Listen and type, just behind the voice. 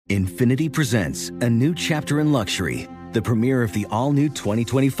Infinity presents a new chapter in luxury, the premiere of the all-new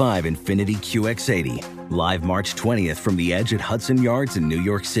 2025 Infinity QX80, live March 20th from the Edge at Hudson Yards in New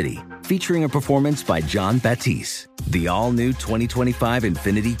York City, featuring a performance by John Batiste. The all-new 2025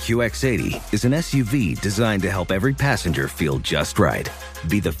 Infinity QX80 is an SUV designed to help every passenger feel just right.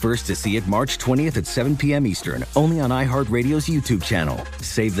 Be the first to see it March 20th at 7 p.m. Eastern, only on iHeartRadio's YouTube channel.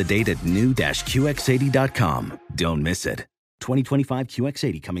 Save the date at new-QX80.com. Don't miss it. 2025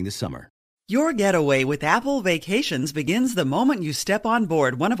 QX80 coming this summer. Your getaway with Apple Vacations begins the moment you step on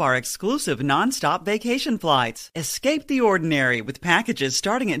board one of our exclusive nonstop vacation flights. Escape the ordinary with packages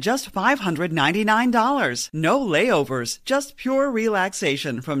starting at just $599. No layovers, just pure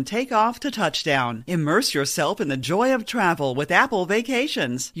relaxation from takeoff to touchdown. Immerse yourself in the joy of travel with Apple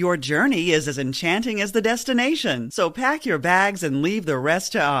Vacations. Your journey is as enchanting as the destination, so pack your bags and leave the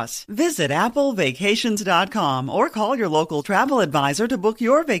rest to us. Visit applevacations.com or call your local travel advisor to book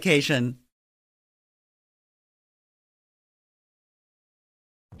your vacation.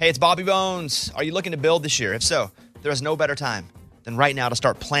 Hey, it's Bobby Bones. Are you looking to build this year? If so, there is no better time than right now to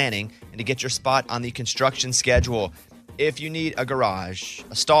start planning and to get your spot on the construction schedule. If you need a garage,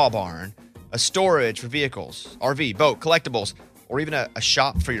 a stall barn, a storage for vehicles, RV, boat, collectibles, or even a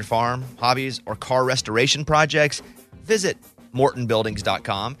shop for your farm, hobbies, or car restoration projects, visit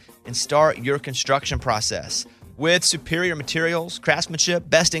MortonBuildings.com and start your construction process. With superior materials, craftsmanship,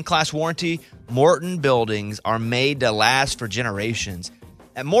 best-in-class warranty, Morton Buildings are made to last for generations.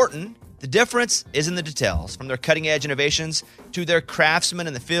 At Morton, the difference is in the details. From their cutting-edge innovations to their craftsmen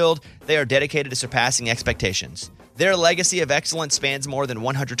in the field, they are dedicated to surpassing expectations. Their legacy of excellence spans more than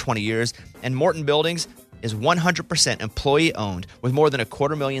 120 years, and Morton Buildings is 100% employee-owned with more than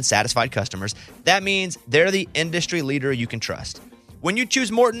 250,000 satisfied customers. That means they're the industry leader you can trust. When you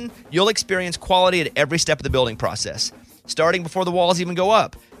choose Morton, you'll experience quality at every step of the building process, starting before the walls even go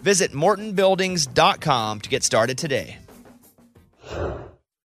up. Visit MortonBuildings.com to get started today.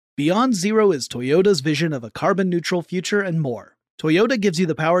 Beyond Zero is Toyota's vision of a carbon-neutral future and more. Toyota gives you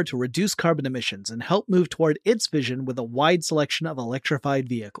the power to reduce carbon emissions and help move toward its vision with a wide selection of electrified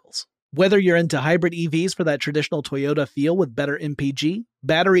vehicles. Whether you're into hybrid EVs for that traditional Toyota feel with better MPG,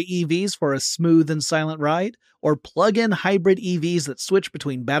 battery EVs for a smooth and silent ride, or plug-in hybrid EVs that switch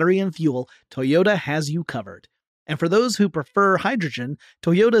between battery and fuel, Toyota has you covered. And for those who prefer hydrogen,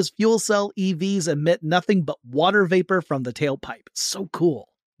 Toyota's fuel cell EVs emit nothing but water vapor from the tailpipe. It's so cool.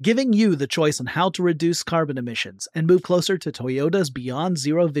 Giving you the choice on how to reduce carbon emissions and move closer to Toyota's Beyond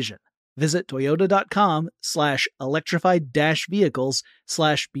Zero vision. Visit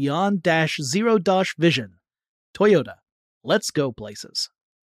toyota.com/electrified-vehicles/beyond-zero-vision. Toyota. Let's go places.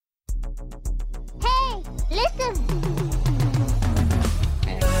 Hey, listen!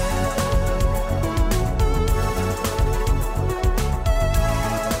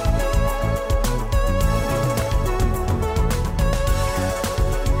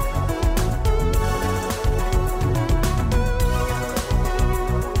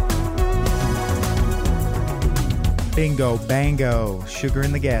 Bingo, bango, sugar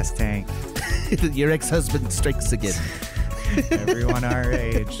in the gas tank. Your ex-husband strikes again. Everyone our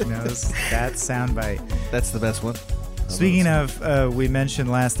age knows that soundbite. That's the best one. Speaking of, we mentioned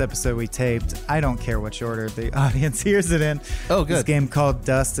last episode we taped, I don't care which order the audience hears it in. Oh, good. This game called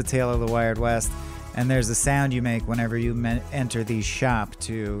Dust, A Tale of the Wired West. And there's a sound you make whenever you enter the shop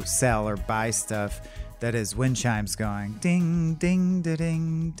to sell or buy stuff. That is wind chimes going ding, ding, da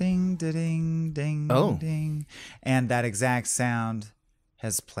ding, ding, da ding, ding, ding. And that exact sound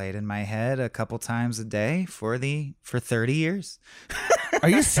has played in my head a couple times a day for 30 years. Are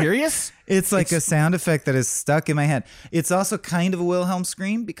you serious? It's like a sound effect that is stuck in my head. It's also kind of a Wilhelm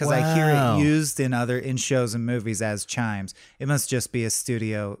scream because I hear it used in shows and movies as chimes. It must just be a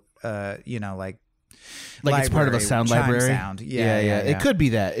studio, like it's part of a sound library. Sound. Yeah. It could be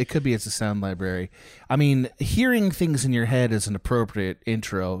that. It could be it's a sound library. I mean, hearing things in your head is an appropriate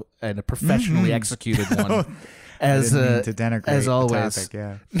intro and a professionally executed one. As I didn't mean to denigrate as always. The topic,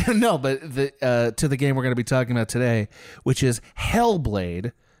 yeah. No, but to the game we're going to be talking about today, which is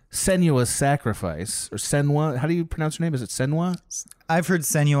Hellblade: Senua's Sacrifice, or Senua. How do you pronounce her name? Is it Senua? I've heard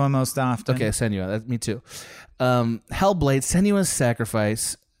Senua most often. Okay, Senua. Me too. Hellblade: Senua's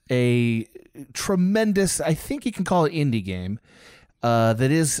Sacrifice, a tremendous, I think you can call it indie game, that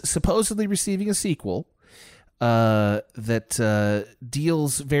is supposedly receiving a sequel that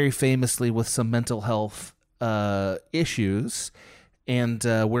deals very famously with some mental health issues, and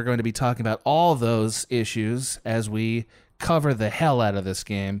we're going to be talking about all those issues as we cover the hell out of this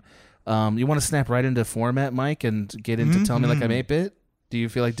game. You want to snap right into format, Mike, and get into Tell Me Like I'm 8-Bit? Do you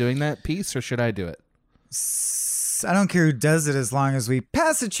feel like doing that piece, or should I do it? I don't care who does it as long as we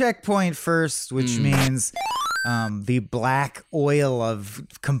pass a checkpoint first, which means the black oil of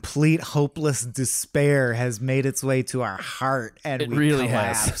complete hopeless despair has made its way to our heart, and we really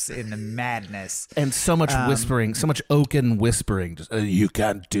collapse into madness. And so much whispering, so much oaken whispering. Just, you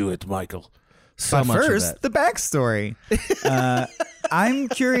can't do it, Michael. So but much first, of that. the backstory. I'm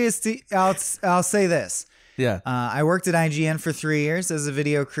curious to. I'll say this. Yeah. I worked at IGN for 3 years as a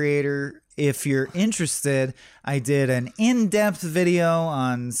video creator. If you're interested, I did an in-depth video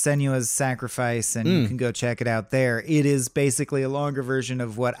on Senua's sacrifice, and you can go check it out there. It is basically a longer version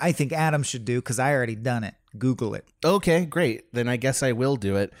of what I think Adam should do because I already done it. Google it. Okay, great. Then I guess I will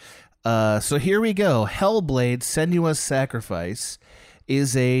do it. So here we go. Hellblade: Senua's Sacrifice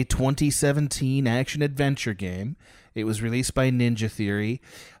is a 2017 action-adventure game. It was released by Ninja Theory.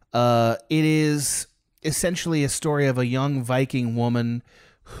 It is essentially a story of a young Viking woman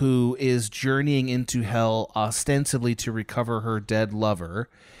who is journeying into hell ostensibly to recover her dead lover.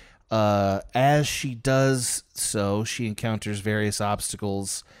 As she does so, she encounters various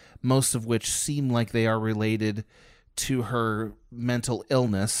obstacles, most of which seem like they are related to her mental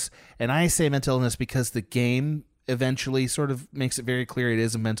illness. And I say mental illness because the game eventually sort of makes it very clear it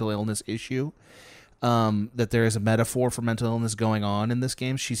is a mental illness issue. That there is a metaphor for mental illness going on in this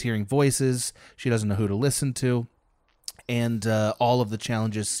game. She's hearing voices. She doesn't know who to listen to. And all of the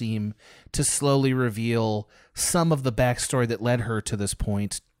challenges seem to slowly reveal some of the backstory that led her to this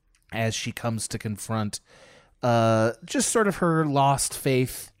point as she comes to confront just sort of her lost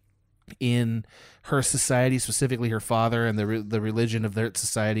faith in her society, specifically her father and the religion of their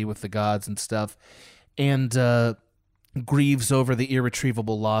society with the gods and stuff. And grieves over the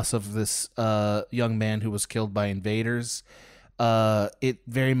irretrievable loss of this young man who was killed by invaders. It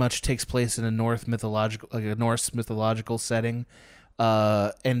very much takes place in a Norse mythological setting,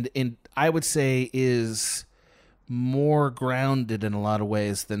 and I would say is more grounded in a lot of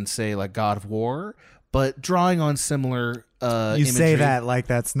ways than, say, like God of War, but drawing on similar You say that like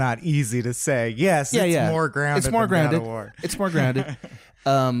that's not easy to say. Yes, it's more grounded. It's more than grounded. God of War. It's more grounded.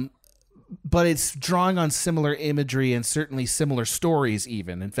 But it's drawing on similar imagery and certainly similar stories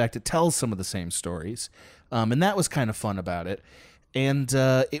even. In fact, it tells some of the same stories. And that was kind of fun about it. And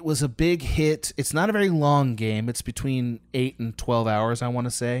it was a big hit. It's not a very long game. It's between 8 and 12 hours, I want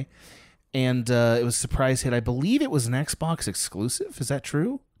to say. And it was a surprise hit. I believe it was an Xbox exclusive. Is that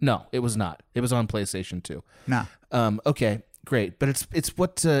true? No, it was not. It was on PlayStation 2. No. Okay, great. But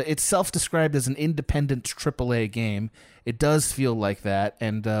it's self-described as an independent AAA game. It does feel like that,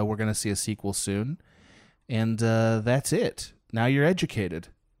 and we're going to see a sequel soon. And that's it. Now you're educated.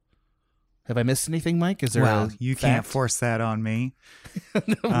 Have I missed anything, Mike? Is there you can't force that on me.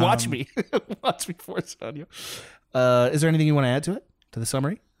 Watch me. Watch me force it on you. Is there anything you want to add to it, to the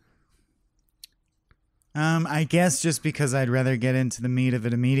summary? I guess just because I'd rather get into the meat of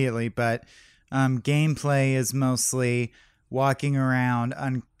it immediately, but gameplay is mostly walking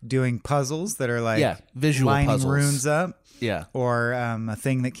around doing puzzles that are like visual lining puzzles. runes up. Yeah. Or a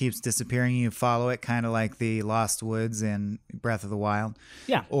thing that keeps disappearing. You follow it, kind of like the Lost Woods in Breath of the Wild.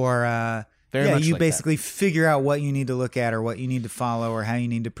 Yeah. Or Very much you like basically figure out what you need to look at or what you need to follow or how you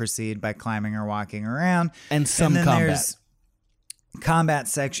need to proceed by climbing or walking around. And some then combat. There's combat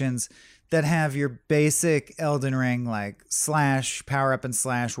sections that have your basic Elden Ring, like slash, power up and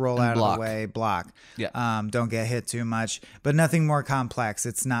slash, roll And out block. of the way, block. Yeah. Don't get hit too much, but nothing more complex.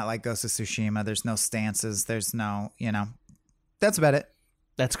 It's not like Ghost of Tsushima. There's no stances. There's no, that's about it.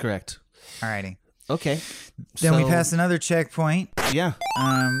 That's correct. Alrighty. Okay. Then we pass another checkpoint. Yeah.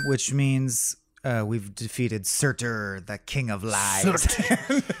 Which means we've defeated Surtur, the king of lies.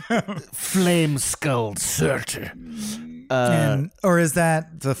 Flame-skulled Surtur. Or is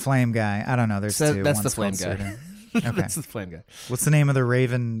that the flame guy? I don't know. There's two. That's the One's flame called guy. Surtur. Okay. That's the flame guy. What's the name of the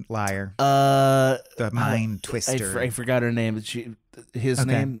raven liar? The mind twister. I forgot her name. His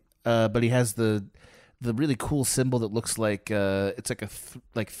name, but he has the really cool symbol that looks like it's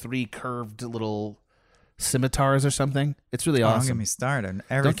like three curved little scimitars or something. It's really awesome. Don't get me started.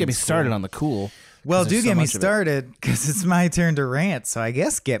 Don't get me started on the cool. Well, do get me started because it's my turn to rant. So I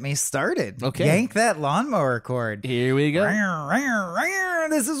guess get me started. Okay. Yank that lawnmower cord. Here we go.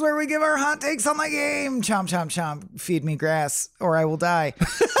 This is where we give our hot takes on the game. Chomp, chomp, chomp. Feed me grass or I will die.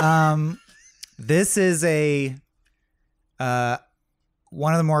 This is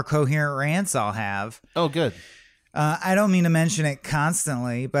one of the more coherent rants I'll have. Oh, good. I don't mean to mention it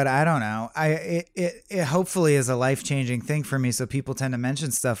constantly, but I don't know. It hopefully is a life-changing thing for me, so people tend to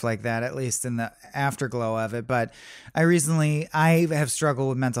mention stuff like that, at least in the afterglow of it. But I have struggled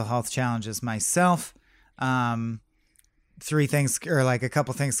with mental health challenges myself. three things or like a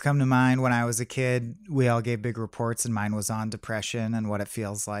couple things come to mind. When I was a kid, we all gave big reports, and mine was on depression and what it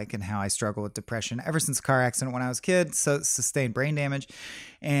feels like and how I struggle with depression ever since a car accident when I was a kid. So sustained brain damage.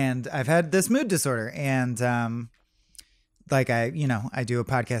 And I've had this mood disorder. And like I do a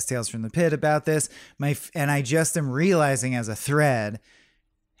podcast, Tales from the Pit, about this. And I just am realizing as a thread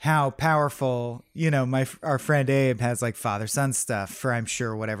how powerful, our friend Abe has like father-son stuff for, I'm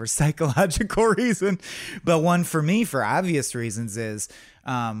sure, whatever psychological reason. But one for me, for obvious reasons, is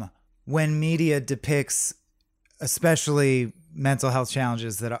when media depicts especially mental health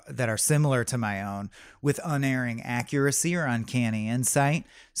challenges that are similar to my own with unerring accuracy or uncanny insight,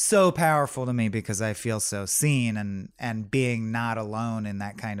 so powerful to me because I feel so seen, and being not alone in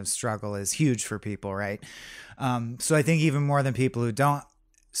that kind of struggle is huge for people, right? So I think even more than people who don't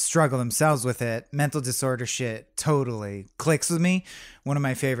struggle themselves with it, mental disorder shit totally clicks with me. One of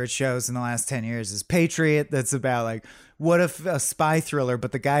my favorite shows in the last 10 years is Patriot. That's about like, what if a spy thriller,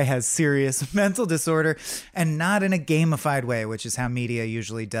 but the guy has serious mental disorder, and not in a gamified way, which is how media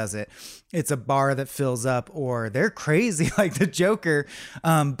usually does it. It's a bar that fills up, or they're crazy like the Joker,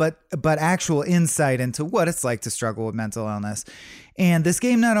 but actual insight into what it's like to struggle with mental illness. And this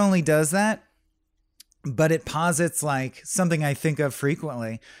game not only does that, but it posits like something I think of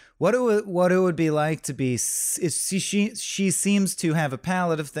frequently. What it would be like to be, she seems to have a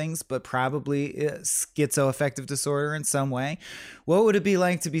palette of things, but probably schizoaffective disorder in some way. What would it be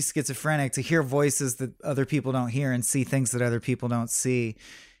like to be schizophrenic, to hear voices that other people don't hear and see things that other people don't see?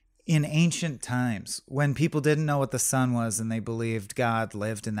 In ancient times, when people didn't know what the sun was and they believed God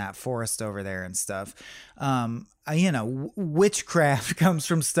lived in that forest over there and stuff, witchcraft comes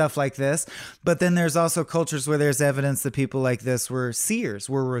from stuff like this. But then there's also cultures where there's evidence that people like this were seers,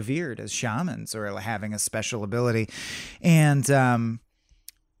 were revered as shamans or having a special ability. And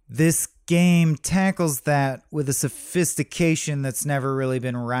this game tackles that with a sophistication that's never really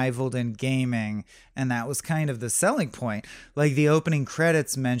been rivaled in gaming. And that was kind of the selling point. Like the opening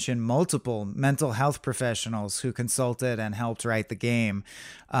credits mention multiple mental health professionals who consulted and helped write the game.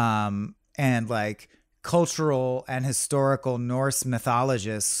 And like cultural and historical Norse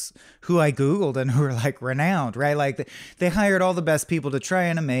mythologists who I Googled and who are like renowned, right? Like they hired all the best people to try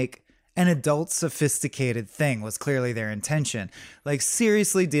and make an adult sophisticated thing was clearly their intention, like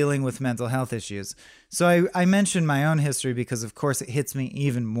seriously dealing with mental health issues. So I mentioned my own history because of course it hits me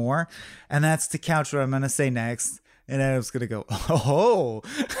even more. And that's to couch what I'm going to say next. And Adam's going to go, oh,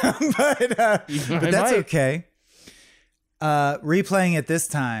 but that's okay. Replaying it this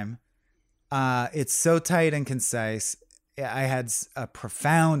time, it's so tight and concise. I had a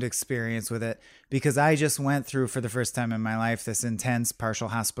profound experience with it because I just went through, for the first time in my life, this intense partial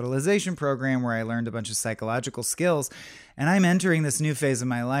hospitalization program where I learned a bunch of psychological skills. And I'm entering this new phase of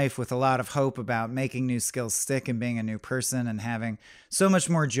my life with a lot of hope about making new skills stick and being a new person and having so much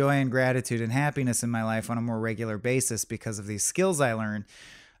more joy and gratitude and happiness in my life on a more regular basis because of these skills I learned.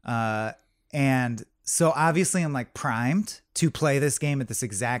 And so obviously I'm like primed to play this game at this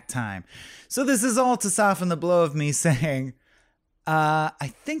exact time. So this is all to soften the blow of me saying,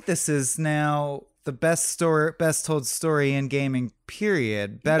 I think this is now the best told story in gaming,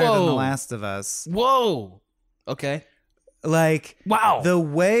 period. Better than The Last of Us. Whoa. Okay. Like, wow. The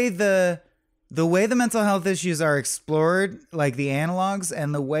way the mental health issues are explored, like the analogs,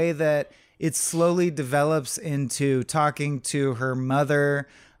 and the way that it slowly develops into talking to her mother,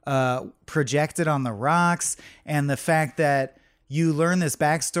 projected on the rocks, and the fact that you learn this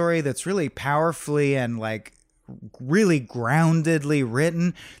backstory that's really powerfully and like really groundedly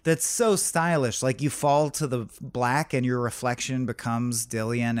written, that's so stylish. Like you fall to the black and your reflection becomes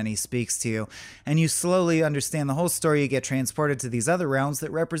Dillian and he speaks to you, and you slowly understand the whole story. You get transported to these other realms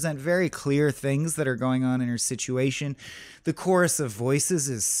that represent very clear things that are going on in your situation. The chorus of voices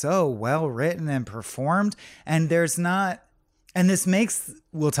is so well written and performed, and there's not. And this makes,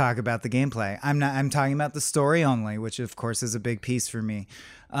 we'll talk about the gameplay. I'm talking about the story only, which of course is a big piece for me.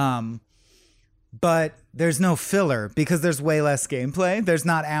 But there's no filler because there's way less gameplay. There's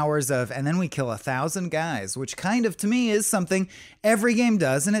not hours of, and then we kill 1,000 guys, which kind of to me is something every game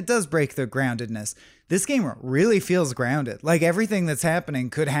does. And it does break the groundedness. This game really feels grounded. Like everything that's happening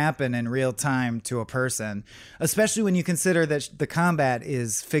could happen in real time to a person, especially when you consider that the combat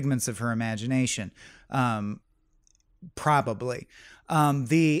is figments of her imagination. Probably.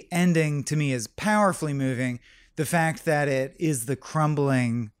 The ending to me is powerfully moving. The fact that it is the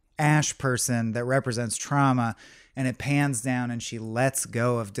crumbling ash person that represents trauma, and it pans down and she lets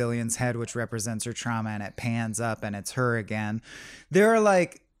go of Dillian's head, which represents her trauma, and it pans up and it's her again. There are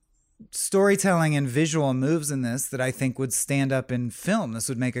like storytelling and visual moves in this that I think would stand up in film. This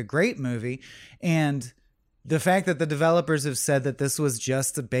would make a great movie. And the fact that the developers have said that this was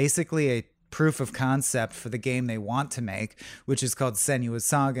just basically a proof of concept for the game they want to make, which is called Senua's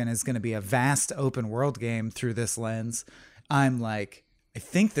Saga and is going to be a vast open world game through this lens, I'm like, I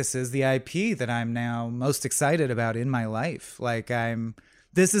think this is the IP that I'm now most excited about in my life. Like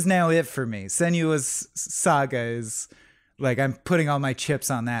this is now it for me. Senua's Saga is like, I'm putting all my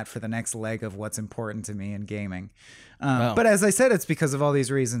chips on that for the next leg of what's important to me in gaming. Wow. But as I said, it's because of all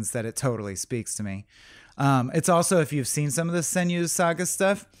these reasons that it totally speaks to me. It's also, if you've seen some of the Senua's Saga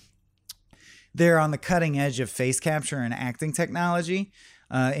stuff, they're on the cutting edge of face capture and acting technology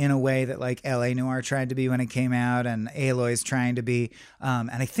in a way that like L.A. Noire tried to be when it came out and Aloy's trying to be. And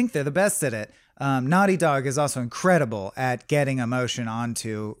I think they're the best at it. Naughty Dog is also incredible at getting emotion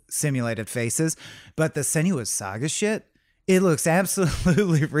onto simulated faces. But the Senua's Saga shit, it looks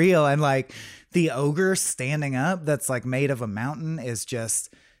absolutely real. And like the ogre standing up that's like made of a mountain is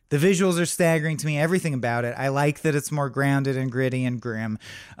just... The visuals are staggering to me, everything about it. I like that it's more grounded and gritty and grim.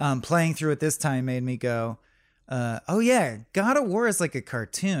 Playing through it this time made me go, oh yeah, God of War is like a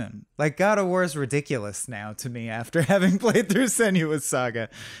cartoon. Like God of War is ridiculous now to me after having played through Senua's Saga.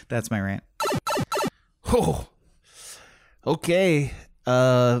 That's my rant. Oh, okay.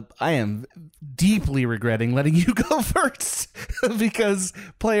 I am deeply regretting letting you go first because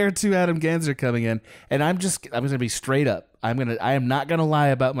player 2 Adam Ganser coming in, and I'm going to be straight up. I am not going to lie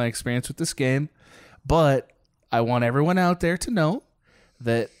about my experience with this game, but I want everyone out there to know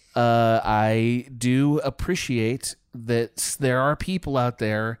that I do appreciate that there are people out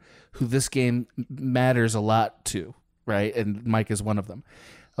there who this game matters a lot to, right? And Mike is one of them.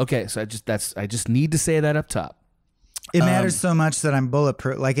 Okay, so I just need to say that up top. It matters so much that I'm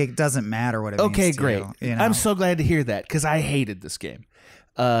bulletproof. Like, it doesn't matter what it means Okay, to great. you know? I'm so glad to hear that because I hated this game.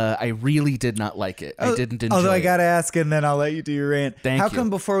 I really did not like it. I didn't enjoy it. Although I got to ask, and then I'll let you do your rant. Thank How you. come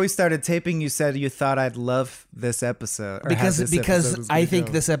before we started taping, you said you thought I'd love this episode? Or Because I think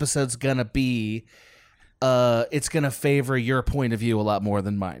this. this episode's going to be, it's going to favor your point of view a lot more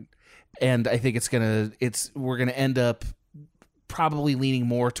than mine. And I think we're going to end up probably leaning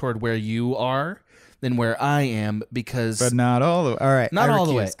more toward where you are than where I am because... But not all the way. All right. Not all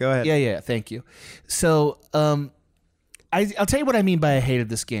the way. Go ahead. Yeah, thank you. So, I'll tell you what I mean by I hated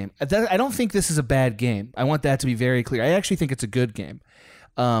this game. I don't think this is a bad game. I want that to be very clear. I actually think it's a good game.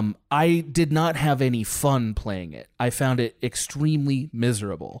 I did not have any fun playing it. I found it extremely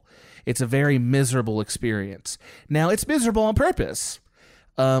miserable. It's a very miserable experience. Now, it's miserable on purpose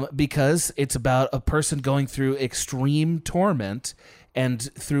because it's about a person going through extreme torment and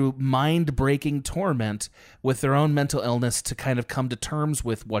through mind-breaking torment with their own mental illness to kind of come to terms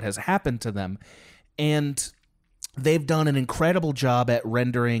with what has happened to them. And they've done an incredible job at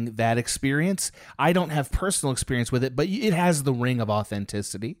rendering that experience. I don't have personal experience with it, but it has the ring of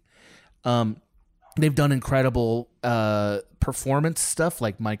authenticity. They've done incredible performance stuff,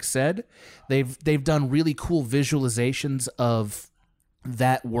 like Mike said. They've done really cool visualizations of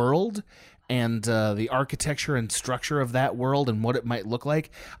that world and the architecture and structure of that world and what it might look like.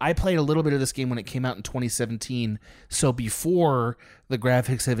 I played a little bit of this game when it came out in 2017, so before the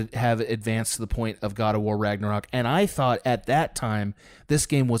graphics have advanced to the point of God of War Ragnarok, and I thought at that time this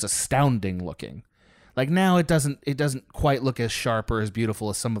game was astounding looking. Like now it doesn't quite look as sharp or as beautiful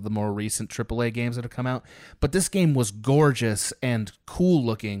as some of the more recent AAA games that have come out, but this game was gorgeous and cool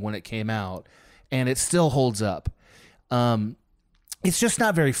looking when it came out, and it still holds up. It's just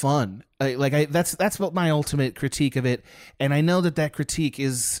not very fun. That's what my ultimate critique of it. And I know that critique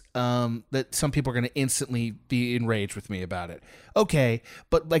is that some people are going to instantly be enraged with me about it. Okay,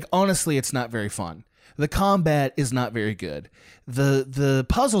 but like honestly, it's not very fun. The combat is not very good. The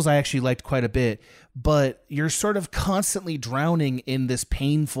puzzles I actually liked quite a bit, but you're sort of constantly drowning in this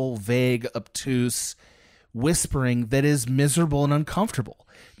painful, vague, obtuse whispering that is miserable and uncomfortable.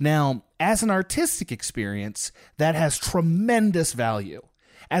 Now, as an artistic experience, that has tremendous value.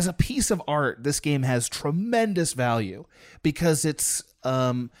 As a piece of art, this game has tremendous value because it's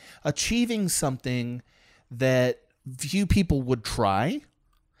achieving something that few people would try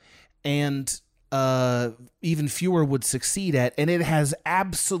and even fewer would succeed at, and it has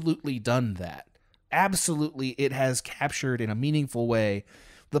absolutely done that. Absolutely, it has captured in a meaningful way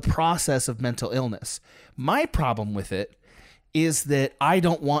the process of mental illness. My problem with it is that I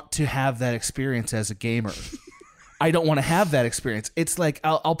don't want to have that experience as a gamer. I don't want to have that experience. It's like,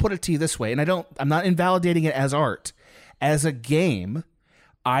 I'll put it to you this way, and I'm not invalidating it as art. As a game,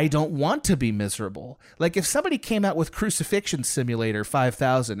 I don't want to be miserable. Like if somebody came out with Crucifixion Simulator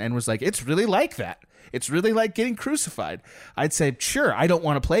 5000 and was like, it's really like that. It's really like getting crucified. I'd say, sure, I don't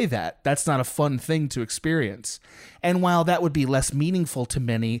want to play that. That's not a fun thing to experience. And while that would be less meaningful to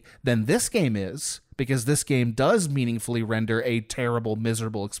many than this game is, because this game does meaningfully render a terrible,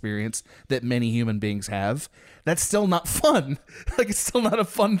 miserable experience that many human beings have, that's still not fun. Like, it's still not a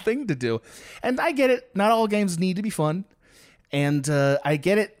fun thing to do. And I get it. Not all games need to be fun. And I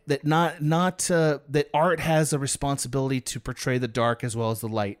get it that that art has a responsibility to portray the dark as well as the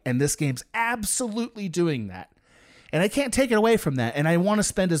light. And this game's absolutely doing that. And I can't take it away from that. And I want to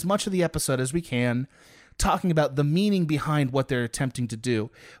spend as much of the episode as we can talking about the meaning behind what they're attempting to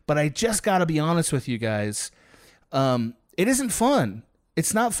do. But I just got to be honest with you guys. It isn't fun.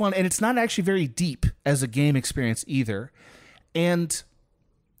 It's not fun. And it's not actually very deep as a game experience either. And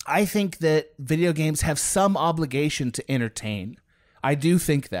I think that video games have some obligation to entertain. I do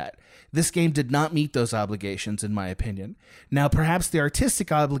think that. This game did not meet those obligations, in my opinion. Now, perhaps the artistic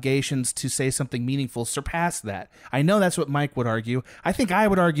obligations to say something meaningful surpass that. I know that's what Mike would argue. I think I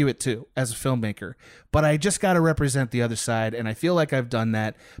would argue it too, as a filmmaker. But I just got to represent the other side, and I feel like I've done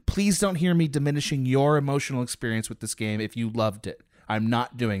that. Please don't hear me diminishing your emotional experience with this game if you loved it. I'm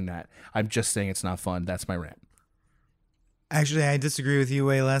not doing that. I'm just saying it's not fun. That's my rant. Actually, I disagree with you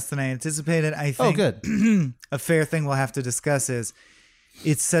way less than I anticipated. I think good. A fair thing we'll have to discuss is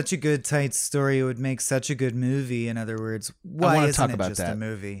it's such a good, tight story. It would make such a good movie. In other words, why isn't it just a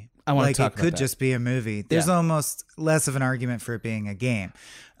movie? I want to talk about that. It could just be a movie. There's almost less of an argument for it being a game.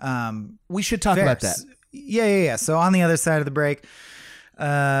 We should talk about that. Yeah. So on the other side of the break,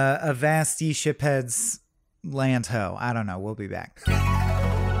 a vast shiphead's land ho. I don't know. We'll be back.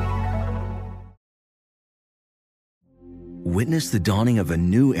 Witness the dawning of a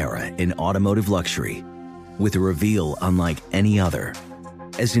new era in automotive luxury with a reveal unlike any other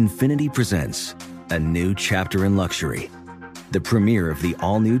as Infiniti presents a new chapter in luxury, the premiere of the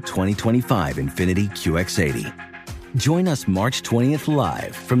all-new 2025 Infiniti QX80. Join us March 20th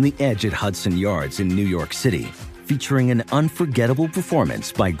live from the Edge at Hudson Yards in New York City, featuring an unforgettable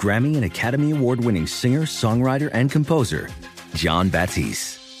performance by Grammy and Academy Award-winning singer, songwriter, and composer Jon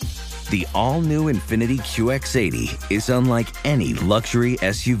Batiste. The all-new Infiniti QX80 is unlike any luxury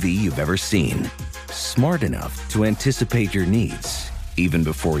SUV you've ever seen. Smart enough to anticipate your needs, even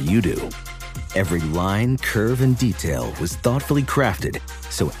before you do. Every line, curve, and detail was thoughtfully crafted,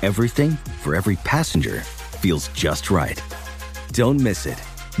 so everything for every passenger feels just right. Don't miss it.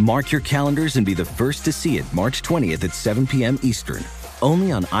 Mark your calendars and be the first to see it March 20th at 7 p.m. Eastern,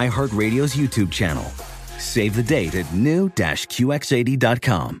 only on iHeartRadio's YouTube channel. Save the date at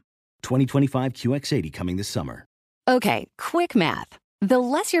new-QX80.com. 2025 QX80 coming this summer. Okay, quick math. The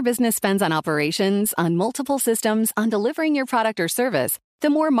less your business spends on operations, on multiple systems, on delivering your product or service, the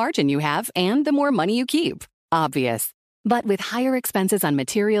more margin you have and the more money you keep. Obvious. But with higher expenses on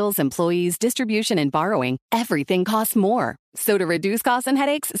materials, employees, distribution, and borrowing, everything costs more. So to reduce costs and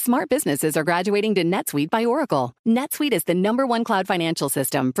headaches, smart businesses are graduating to NetSuite by Oracle. NetSuite is the #1 cloud financial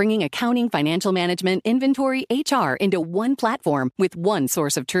system, bringing accounting, financial management, inventory, HR into one platform with one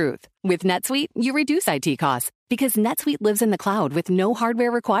source of truth. With NetSuite, you reduce IT costs because NetSuite lives in the cloud with no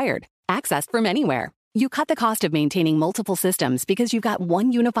hardware required, accessed from anywhere. You cut the cost of maintaining multiple systems because you've got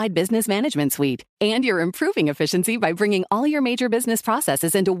one unified business management suite. And you're improving efficiency by bringing all your major business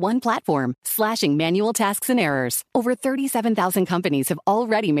processes into one platform, slashing manual tasks and errors. Over 37,000 companies have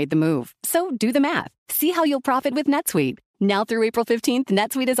already made the move. So do the math. See how you'll profit with NetSuite. Now through April 15th,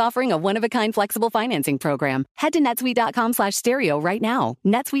 NetSuite is offering a one-of-a-kind flexible financing program. Head to netsuite.com/stereo right now.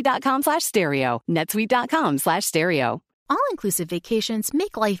 netsuite.com/stereo. netsuite.com/stereo. All-inclusive vacations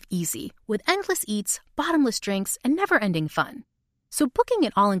make life easy with endless eats, bottomless drinks, and never-ending fun. So booking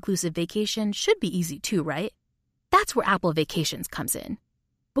an all-inclusive vacation should be easy too, right? That's where Apple Vacations comes in.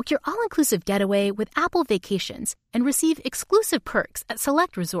 Book your all-inclusive getaway with Apple Vacations and receive exclusive perks at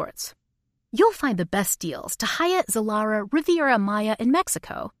select resorts. You'll find the best deals to Hyatt, Zilara, Riviera Maya in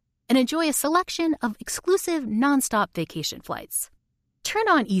Mexico and enjoy a selection of exclusive non-stop vacation flights. Turn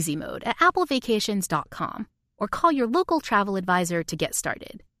on easy mode at applevacations.com. or call your local travel advisor to get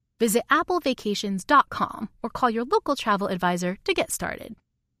started. Visit applevacations.com or call your local travel advisor to get started.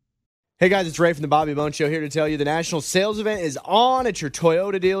 Hey guys, it's Ray from the Bobby Bone Show here to tell you the national sales event is on at your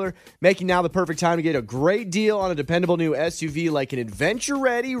Toyota dealer, making now the perfect time to get a great deal on a dependable new SUV like an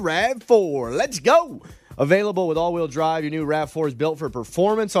adventure-ready RAV4. Let's go! Available with all-wheel drive, your new RAV4 is built for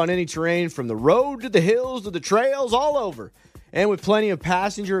performance on any terrain, from the road to the hills to the trails, all over. And with plenty of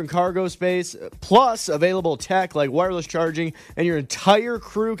passenger and cargo space, plus available tech like wireless charging, and your entire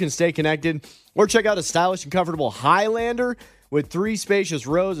crew can stay connected. Or check out a stylish and comfortable Highlander with 3 spacious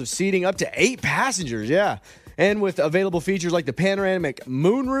rows of seating, up to 8 passengers, yeah. And with available features like the panoramic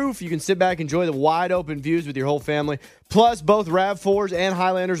moonroof, you can sit back and enjoy the wide open views with your whole family. Plus, both RAV4s and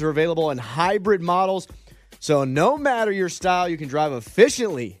Highlanders are available in hybrid models. So no matter your style, you can drive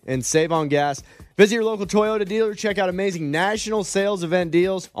efficiently and save on gas. Visit your local Toyota dealer. Check out amazing national sales event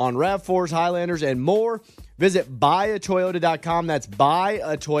deals on RAV4s, Highlanders, and more. Visit buyatoyota.com. That's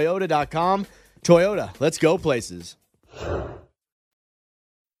buyatoyota.com. Toyota, let's go places. All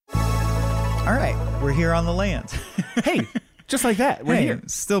right, we're here on the land. Hey, just like that, we're here.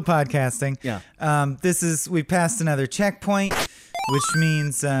 Still podcasting. Yeah. We passed another checkpoint, which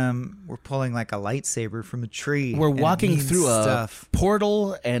means we're pulling like a lightsaber from a tree. We're walking through stuff. a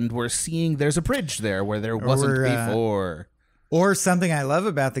portal, and we're seeing there's a bridge there where there wasn't before. Or something I love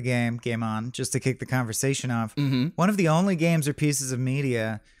about the game On, just to kick the conversation off. Mm-hmm. One of the only games or pieces of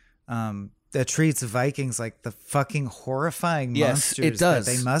media that treats Vikings like the fucking horrifying monsters it does.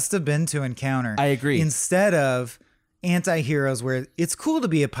 that they must have been to encounter. I agree. Instead of anti-heroes where it's cool to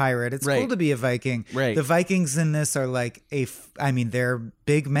be a pirate, it's cool to be a Viking. Right. The Vikings in this are like they're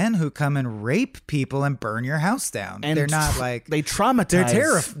big men who come and rape people and burn your house down. And they're not like they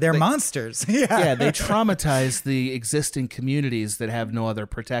traumatize. They're monsters. Yeah, they traumatize the existing communities that have no other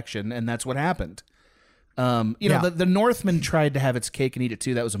protection, and that's what happened. The Northman tried to have its cake and eat it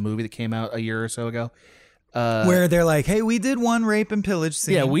too. That was a movie that came out a year or so ago. Where they're like, hey, we did one rape and pillage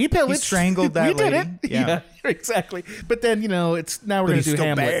scene. Yeah, we pillaged. We strangled that we lady. did it. Yeah, exactly. But then, it's now we're going to do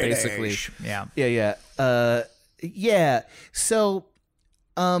Hamlet, basically. Yeah. Yeah. So,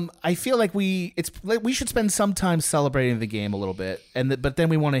 I feel like we should spend some time celebrating the game a little bit, but then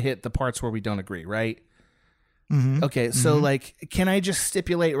we want to hit the parts where we don't agree, right? Mm-hmm. Okay, so can I just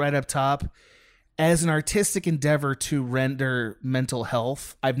stipulate right up top, as an artistic endeavor to render mental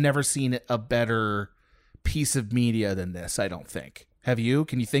health, I've never seen a better piece of media than this, I don't think. Have you?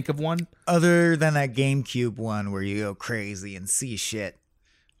 Can you think of one? Other than that GameCube one where you go crazy and see shit.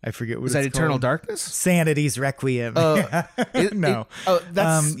 I forget what it's called. Is that Eternal Darkness? Sanity's Requiem. No.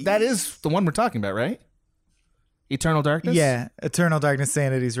 That is the one we're talking about, right? Eternal Darkness? Yeah, Eternal Darkness,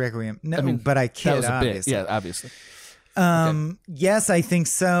 Sanity's Requiem. No, but I kid, obviously. Yeah, obviously. Okay. Yes, I think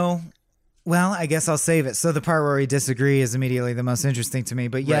so. Well, I guess I'll save it. So the part where we disagree is immediately the most interesting to me.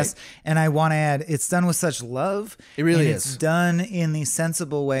 But yes, and I want to add, it's done with such love. It really is. It's done in the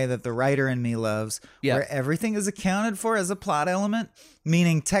sensible way that the writer in me loves, where everything is accounted for as a plot element,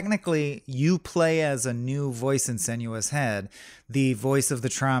 meaning technically you play as a new voice in Senua's head, the voice of the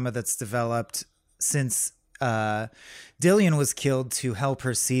trauma that's developed since Dillian was killed to help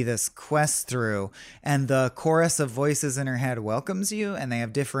her see this quest through, and the chorus of voices in her head welcomes you, and they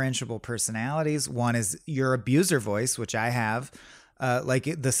have differentiable personalities. One is your abuser voice, which I have, like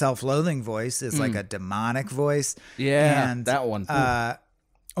the self-loathing voice is like a demonic voice. Yeah, and that one.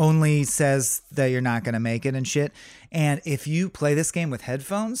 Only says that you're not going to make it and shit. And if you play this game with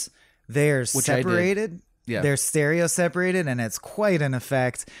headphones, they're separated. Yeah. They're stereo separated, and it's quite an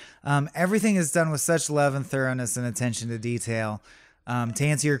effect. Everything is done with such love and thoroughness and attention to detail. To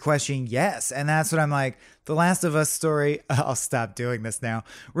answer your question, yes. And that's what I'm like. The Last of Us story, I'll stop doing this now,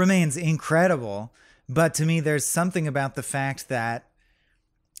 remains incredible. But to me, there's something about the fact that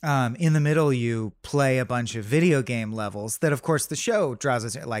in the middle, you play a bunch of video game levels that, of course, the show draws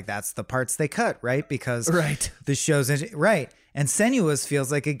us like that's the parts they cut, right? Because the show's right. And Senua's feels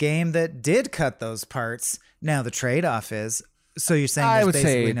like a game that did cut those parts. Now the trade-off is, so you're saying there's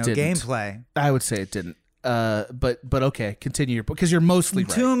basically no gameplay. I would say it didn't. But okay, continue because you're mostly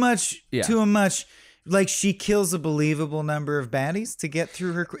right. Too much. Like she kills a believable number of baddies to get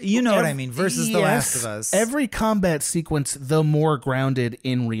through her. You know what I mean? Versus The Last of Us. Every combat sequence, the more grounded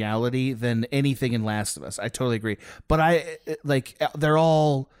in reality than anything in Last of Us. I totally agree. But they're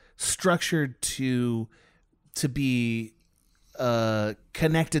all structured to be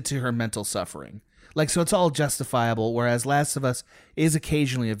connected to her mental suffering. So it's all justifiable, whereas Last of Us is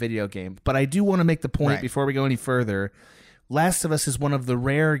occasionally a video game. But I do want to make the point before we go any further. Last of Us is one of the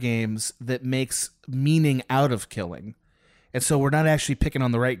rare games that makes meaning out of killing. And so we're not actually picking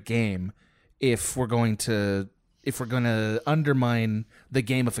on the right game if we're going to undermine the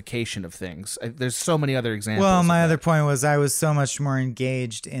gamification of things. There's so many other examples. Well, my other point was I was so much more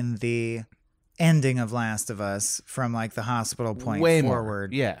engaged in the ending of Last of Us from the hospital point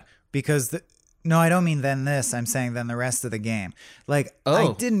forward. Yeah. Because no, I don't mean than this. I'm saying than the rest of the game.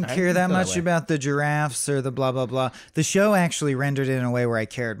 I didn't care that much about the giraffes or the blah, blah, blah. The show actually rendered it in a way where I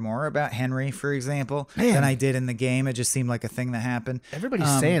cared more about Henry, for example, than I did in the game. It just seemed like a thing that happened.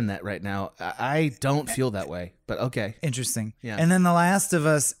 Everybody's saying that right now. I don't feel that way, but okay. Interesting. Yeah. And then The Last of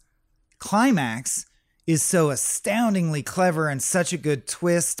Us climax is so astoundingly clever and such a good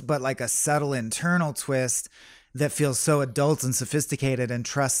twist, but a subtle internal twist that feels so adult and sophisticated and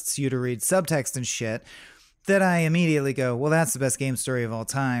trusts you to read subtext and shit that I immediately go, well, that's the best game story of all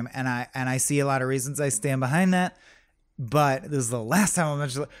time. And I see a lot of reasons I stand behind that, but this is the last time I'll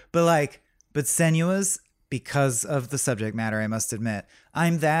mention it. But But Senua's, because of the subject matter, I must admit,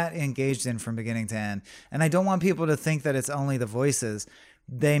 I'm that engaged in from beginning to end. And I don't want people to think that it's only the voices.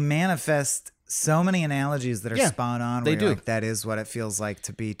 They manifest so many analogies that are spot on. They do. Like, that is what it feels like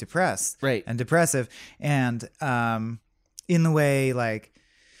to be depressed, right, and depressive. And in the way, like,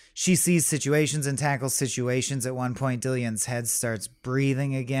 she sees situations and tackles situations. At one point, Dillion's head starts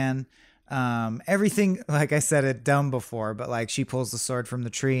breathing again. Everything, like I said it dumb before, but like she pulls the sword from the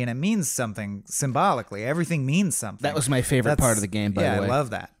tree and it means something symbolically. Everything means something. That was my favorite part of the game, by the way. I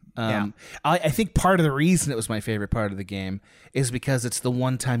love that. I think part of the reason it was my favorite part of the game is because it's the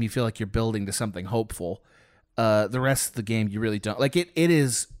one time you feel like you're building to something hopeful. The rest of the game, you really don't. Like, it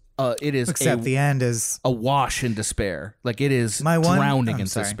is except the end is a wash in despair. Like, it is drowning in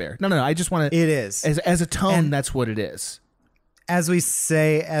despair. No, I just want to. It is as a tone. And that's what it is. As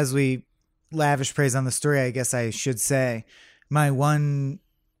we lavish praise on the story, I guess I should say my one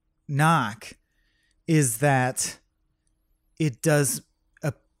knock is that it does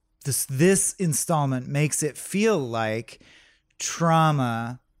this installment makes it feel like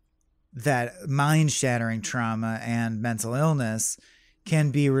trauma, that mind-shattering trauma and mental illness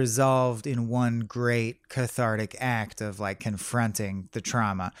can be resolved in one great cathartic act of like confronting the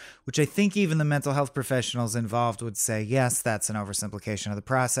trauma, which I think even the mental health professionals involved would say, yes, that's an oversimplification of the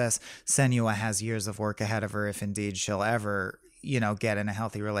process. Senua has years of work ahead of her if indeed she'll ever, get in a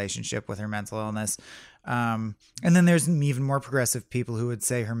healthy relationship with her mental illness. And then there's even more progressive people who would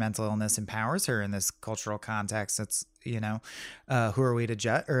say her mental illness empowers her in this cultural context. It's, who are we to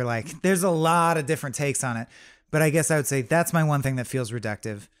judge? Or like, there's a lot of different takes on it. But I guess I would say that's my one thing that feels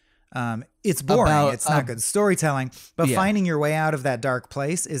reductive. It's boring. It's not good storytelling. But finding your way out of that dark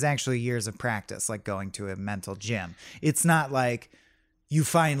place is actually years of practice, like going to a mental gym. It's not like you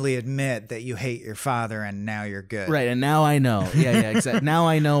finally admit that you hate your father and now you're good. Right, and now I know. Yeah, exactly. Now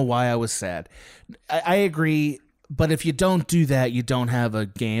I know why I was sad. I agree, but if you don't do that, you don't have a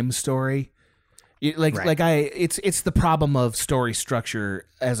game story. It's the problem of story structure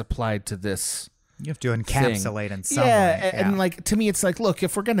as applied to this. You have to encapsulate in some way. And like, to me, it's like, look,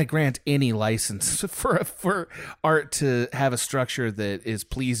 if we're going to grant any license for art to have a structure that is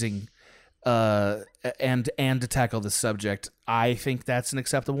pleasing and to tackle the subject, I think that's an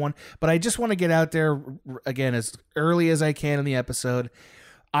acceptable one. But I just want to get out there again as early as I can in the episode.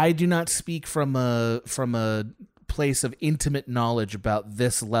 I do not speak from a place of intimate knowledge about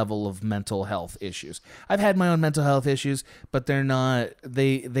this level of mental health issues. I've had my own mental health issues, but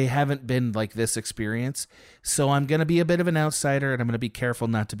they haven't been like this experience. So I'm going to be a bit of an outsider, and I'm going to be careful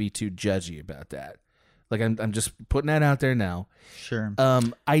not to be too judgy about that. Like, I'm just putting that out there now. Sure.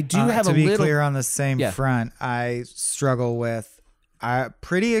 I do have to be clear on the same front. I struggle with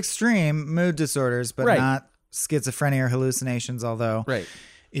pretty extreme mood disorders, but not schizophrenia or hallucinations, although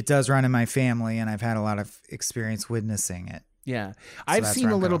it does run in my family, and I've had a lot of experience witnessing it. Yeah. So I've seen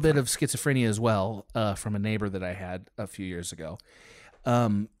a little bit of schizophrenia as well from a neighbor that I had a few years ago,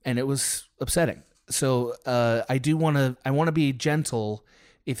 and it was upsetting. So I want to be gentle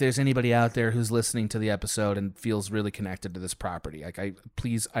if there's anybody out there who's listening to the episode and feels really connected to this property. Like,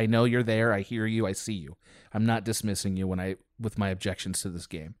 I know you're there. I hear you. I see you. I'm not dismissing you with my objections to this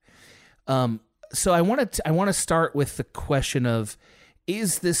game. So I want to start with the question of,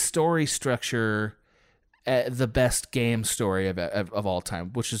 is this story structure the best game story of all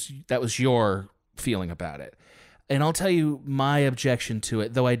time? That was your feeling about it. And I'll tell you my objection to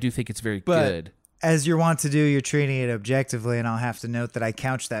it, though I do think it's very good. As you're wont to do, you're treating it objectively, and I'll have to note that I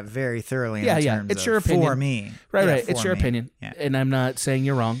couch that very thoroughly in terms it's of your opinion. For me. Right. It's your opinion. Yeah. And I'm not saying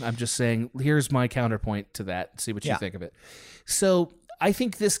you're wrong. I'm just saying, here's my counterpoint to that. See what you think of it. So I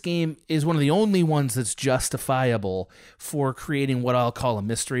think this game is one of the only ones that's justifiable for creating what I'll call a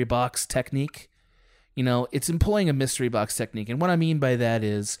mystery box technique. It's employing a mystery box technique. And what I mean by that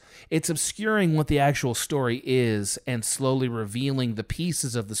is it's obscuring what the actual story is and slowly revealing the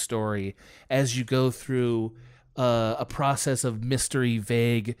pieces of the story as you go through a process of mystery,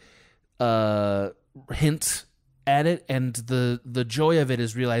 vague hints at it. And the joy of it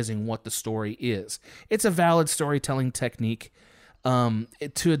is realizing what the story is. It's a valid storytelling technique. To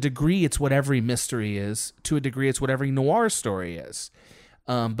a degree, it's what every mystery is. To a degree, it's what every noir story is.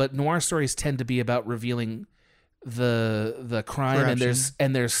 But noir stories tend to be about revealing the crime,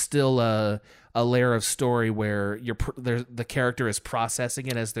 and there's still a layer of story where the character is processing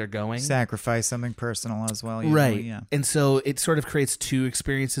it as they're going. Sacrifice something personal as well, usually, right? Yeah. And so it sort of creates two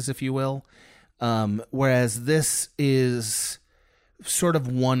experiences, if you will. Whereas this is sort of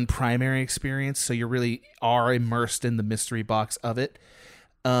one primary experience, so you really are immersed in the mystery box of it.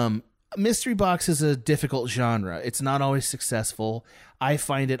 mystery box is a difficult genre. It's not always successful. I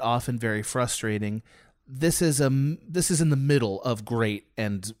find it often very frustrating. This is in the middle of great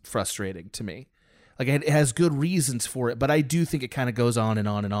and frustrating to me. Like, it has good reasons for it, but I do think it kind of goes on and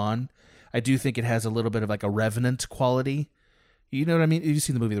on and on. I do think it has a little bit of like a Revenant quality. You know what I mean? You've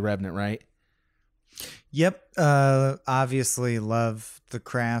seen the movie The Revenant, right? Yep. Obviously love the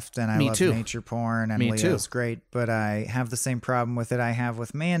craft, and I Me love too. nature porn, and Me Leo's too. great, but I have the same problem with it I have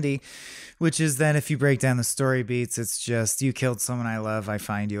with Mandy, which is that if you break down the story beats, it's just, you killed someone I love, I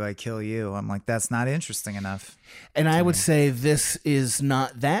find you, I kill you. I'm like, that's not interesting enough. And I would say this is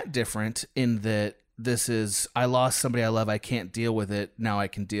not that different in that this is, I lost somebody I love, I can't deal with it, now I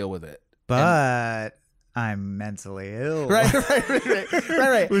can deal with it. But I'm mentally ill.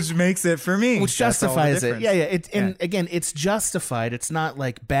 Right. Which makes it for me. Which That's all the justifies it. difference. Yeah. And again, it's justified. It's not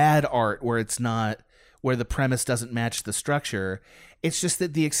like bad art where it's not, where the premise doesn't match the structure. It's just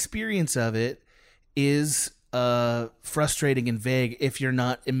that the experience of it is frustrating and vague if you're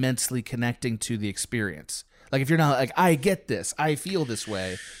not immensely connecting to the experience. Like, if you're not like, I get this, I feel this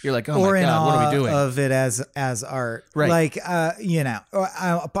way, you're like, oh or my God, what are we doing? Of it as art, Right. Like,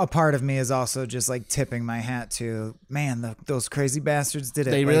 a part of me is also just like tipping my hat to, man, those crazy bastards did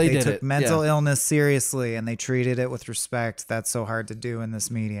it. They Like, really they did took it. mental Yeah. illness seriously, and they treated it with respect. That's so hard to do in this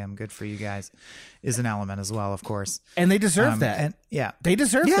medium. Good for you guys. Is an element as well, of course. And they deserve that. And yeah, They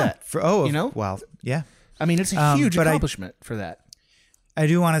deserve that. you know, well, yeah. I mean, it's a huge but accomplishment for that. I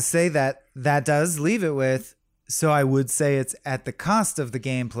do want to say that does leave it with, so I would say it's at the cost of the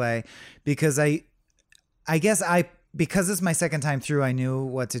gameplay, because because it's my second time through, I knew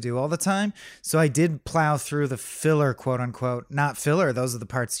what to do all the time. So I did plow through the filler, quote unquote, not filler. Those are the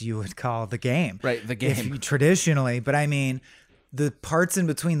parts you would call the game. Right, the game. Traditionally. But I mean, the parts in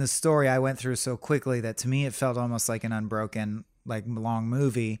between the story I went through so quickly that to me it felt almost like an unbroken, like, long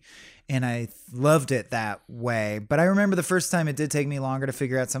movie. And I loved it that way. But I remember the first time it did take me longer to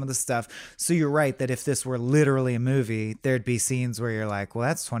figure out some of the stuff. So you're right that if this were literally a movie, there'd be scenes where you're like, well,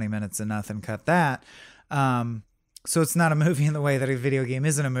 that's 20 minutes of nothing, cut that. So it's not a movie in the way that a video game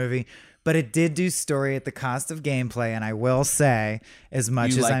isn't a movie. But it did do story at the cost of gameplay. And I will say, as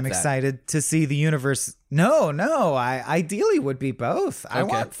much as I'm excited to see the universe, I ideally would be both. I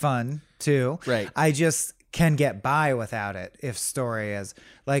want fun too. Right. I just can get by without it if story is,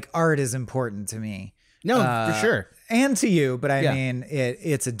 like, art is important to me. No, for sure. And to you, but I mean,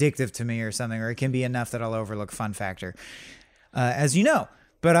 it's addictive to me or something, or it can be enough that I'll overlook fun factor, as you know.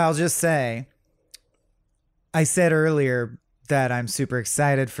 But I'll just say, I said earlier that I'm super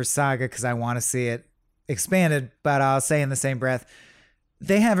excited for Saga because I want to see it expanded, but I'll say in the same breath,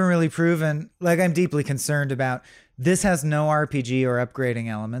 they haven't really proven, like, I'm deeply concerned about, this has no RPG or upgrading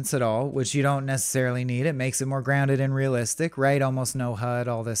elements at all, which you don't necessarily need. It makes it more grounded and realistic, right? Almost no HUD,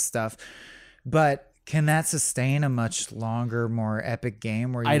 all this stuff. But can that sustain a much longer, more epic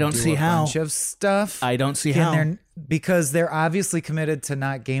game where you do a bunch of stuff? I don't see how. Because they're obviously committed to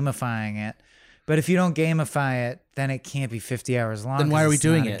not gamifying it. But if you don't gamify it, then it can't be 50 hours long. Then why are we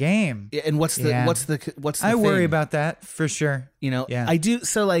doing it? Game. Yeah, and what's the I worry thing? about that for sure. You know, yeah. I do.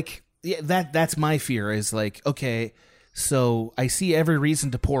 So, like, that's my fear is, like, okay, so I see every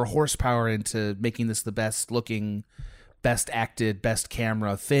reason to pour horsepower into making this the best looking, best acted, best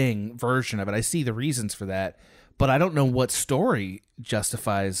camera version of it. I see the reasons for that, but I don't know what story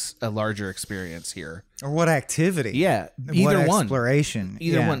justifies a larger experience here. Or what activity. Yeah, either what one. Exploration.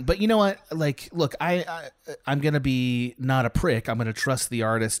 Either one. But you know what? Like, look, I'm going to be not a prick. I'm going to trust the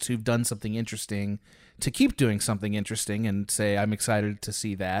artists who've done something interesting to keep doing something interesting and say, I'm excited to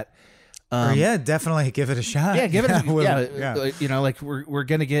see that. Definitely give it a shot. Yeah, give it a you know, like, we're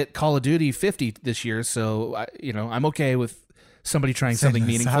going to get Call of Duty 50 this year. So, I'm okay with somebody trying something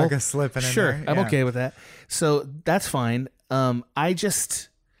meaningful. Saga slipping sure, in there. I'm okay with that. So that's fine. I guess,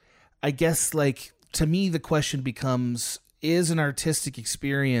 like, to me, the question becomes, is an artistic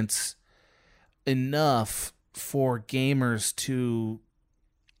experience enough for gamers to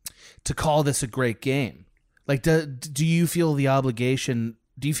call this a great game? Like, do you feel the obligation?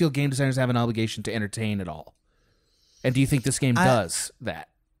 Do you feel game designers have an obligation to entertain at all? And do you think this game does that?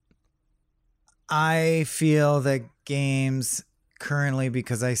 I feel that games currently,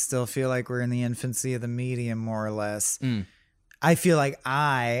 because I still feel like we're in the infancy of the medium, more or less. I feel like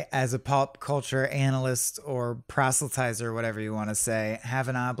I, as a pop culture analyst or proselytizer, whatever you want to say, have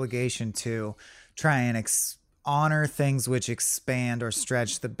an obligation to try and honor things which expand or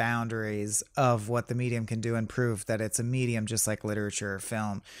stretch the boundaries of what the medium can do and prove that it's a medium just like literature or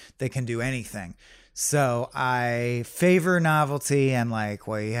film that can do anything. So I favor novelty and, like,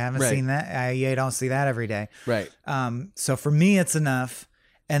 well, you haven't seen that. You don't see that every day. Right. So for me, it's enough.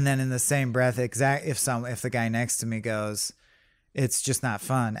 And then in the same breath, if the guy next to me goes, it's just not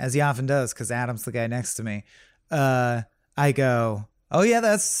fun, as he often does, because Adam's the guy next to me, I go, oh yeah,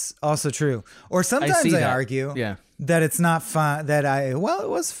 that's also true. Or sometimes I argue that it's not fun, it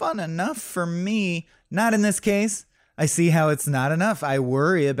was fun enough for me. Not in this case. I see how it's not enough. I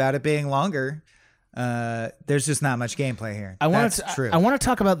worry about it being longer. There's just not much gameplay here. I want to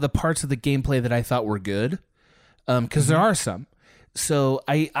talk about the parts of the gameplay that I thought were good, because there are some. So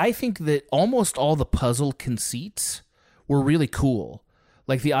I think that almost all the puzzle conceits were really cool.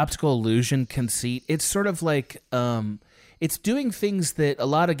 Like the optical illusion conceit, it's sort of like it's doing things that a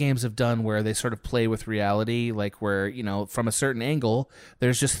lot of games have done where they sort of play with reality, like where, you know, from a certain angle,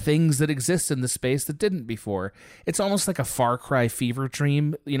 there's just things that exist in the space that didn't before. It's almost like a Far Cry fever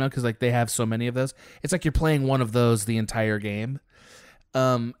dream, you know, because like they have so many of those. It's like you're playing one of those the entire game.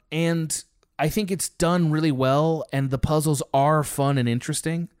 And I think it's done really well, and the puzzles are fun and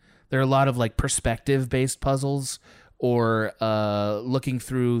interesting. There are a lot of like perspective-based puzzles, or looking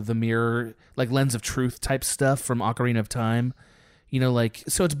through the mirror, like lens of truth type stuff from Ocarina of Time. You know, like,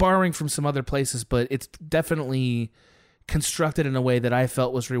 so it's borrowing from some other places, but it's definitely constructed in a way that I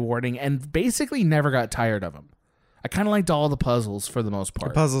felt was rewarding and basically never got tired of them. I kind of liked all the puzzles for the most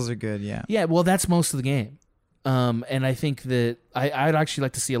part. The puzzles are good, yeah. Yeah, well, that's most of the game. And I think that I'd actually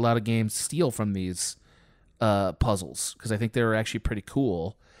like to see a lot of games steal from these puzzles, because I think they were actually pretty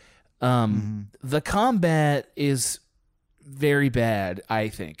cool. The combat is very bad, I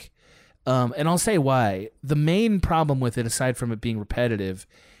think. And I'll say why. The main problem with it, aside from it being repetitive,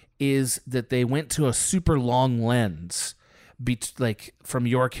 is that they went to a super long lens, like from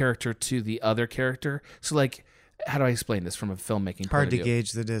your character to the other character. So like, how do I explain this from a filmmaking point of view? Hard to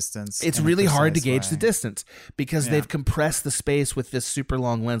gauge the distance. It's really hard to gauge the distance because they've compressed the space with this super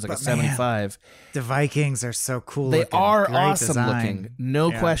long lens, like a 75. The Vikings are so cool. They looking. are Great awesome design. looking,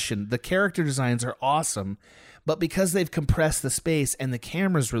 no question. The character designs are awesome, but because they've compressed the space and the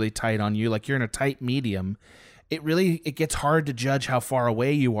camera's really tight on you, like you're in a tight medium, it gets hard to judge how far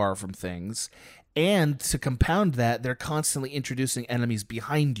away you are from things. And to compound that, they're constantly introducing enemies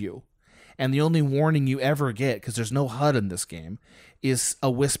behind you. And the only warning you ever get, because there's no HUD in this game, is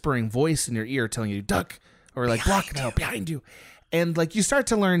a whispering voice in your ear telling you, duck, or like, block now, behind you. And like you start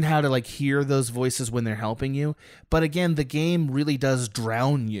to learn how to like hear those voices when they're helping you. But again, the game really does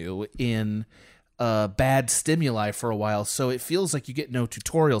drown you in bad stimuli for a while. So it feels like you get no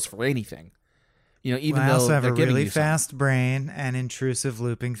tutorials for anything. You know, even though I also have a really you fast brain and intrusive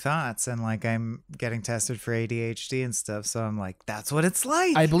looping thoughts, and like I'm getting tested for ADHD and stuff, so I'm like, that's what it's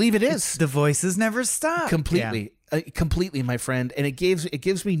like. I believe it is. The voices never stop. Completely, completely, my friend, and it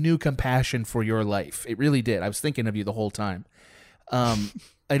gives me new compassion for your life. It really did. I was thinking of you the whole time.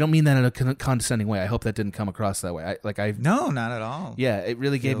 I don't mean that in a condescending way. I hope that didn't come across that way. No, not at all. Yeah, it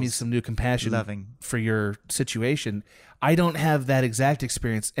really gave me some new compassion for your situation. I don't have that exact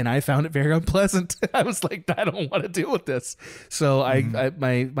experience, and I found it very unpleasant. I was like, I don't want to deal with this. So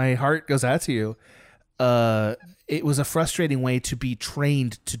my heart goes out to you. It was a frustrating way to be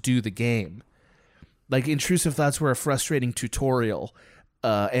trained to do the game. Like intrusive thoughts were a frustrating tutorial,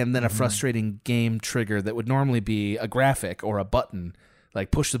 and then a frustrating game trigger that would normally be a graphic or a button,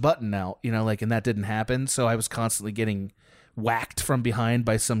 like push the button now, you know, like, and that didn't happen. So I was constantly getting whacked from behind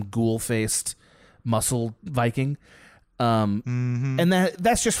by some ghoul-faced muscle Viking. And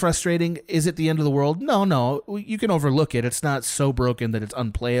that's just frustrating. Is it the end of the world? No, you can overlook it. It's not so broken that it's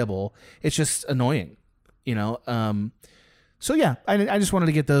unplayable. It's just annoying, you know? So yeah, I just wanted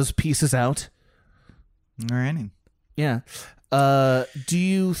to get those pieces out. All right. Yeah. Do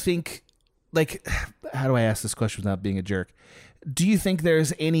you think, like, how do I ask this question without being a jerk? Do you think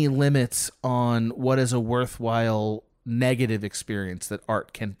there's any limits on what is a worthwhile negative experience that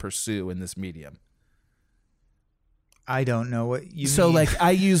art can pursue in this medium? I don't know what you mean. So, like, I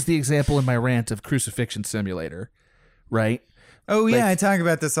use the example in my rant of Crucifixion Simulator, right? Oh, yeah, I talk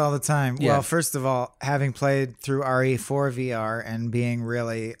about this all the time. Yeah. Well, first of all, having played through RE4 VR and being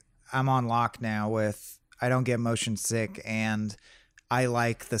really, I'm on lock now with, I don't get motion sick, and I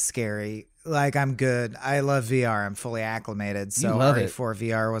like the scary, like, I'm good. I love VR. I'm fully acclimated. So RE4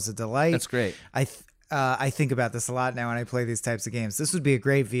 VR was a delight. That's great. I think about this a lot now when I play these types of games. This would be a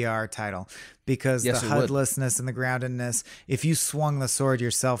great VR title because the HUDlessness and the groundedness, if you swung the sword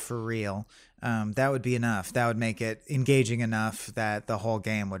yourself for real, that would be enough. That would make it engaging enough that the whole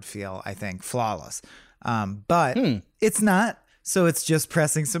game would feel, I think, flawless. But it's not. So it's just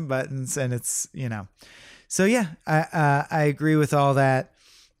pressing some buttons and it's, you know. So yeah, I agree with all that.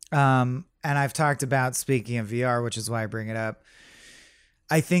 And I've talked about, speaking of VR, which is why I bring it up,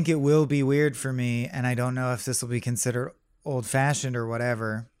 I think it will be weird for me, and I don't know if this will be considered old-fashioned or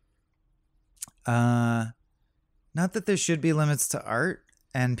whatever. Not that there should be limits to art,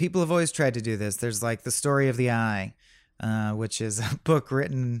 and people have always tried to do this. There's like The Story of the Eye, which is a book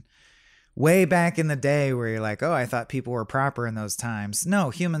written way back in the day where you're like, oh, I thought people were proper in those times. No,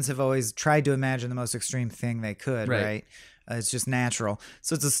 humans have always tried to imagine the most extreme thing they could, right? It's just natural.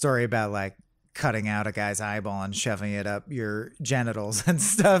 So it's a story about like cutting out a guy's eyeball and shoving it up your genitals and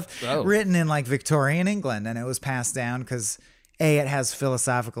stuff, written in like Victorian England. And it was passed down because A, it has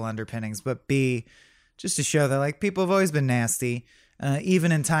philosophical underpinnings, but B, just to show that like people have always been nasty.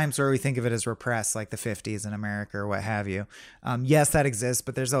 Even in times where we think of it as repressed, like the 50s in America or what have you. Yes, that exists,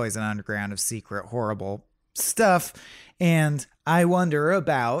 but there's always an underground of secret, horrible stuff. And I wonder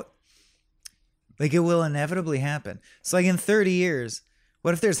about, like, it will inevitably happen. So, like, in 30 years,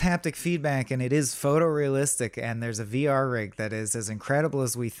 what if there's haptic feedback and it is photorealistic and there's a VR rig that is as incredible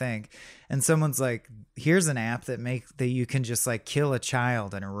as we think, and someone's like, here's an app that you can just, like, kill a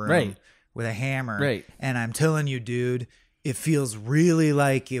child in a room with a hammer. And I'm telling you, dude, it feels really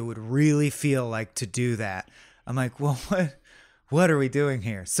like it would really feel like to do that. I'm like, well, what are we doing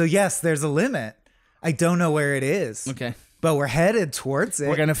here? So yes, there's a limit. I don't know where it is. Okay. But we're headed towards it.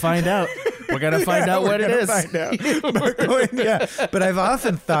 We're going to find out. We're going to find out what it is. But I've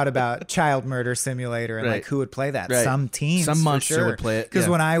often thought about Child Murder Simulator and like who would play that. Some teens, some monster for sure. would play it. Because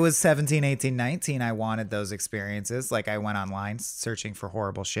when I was 17, 18, 19, I wanted those experiences. Like I went online searching for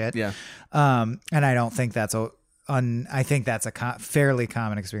horrible shit. Yeah. And I don't think that's I think that's a fairly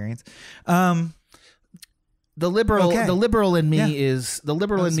common experience. The liberal in me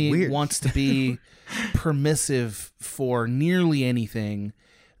weird. wants to be permissive for nearly anything,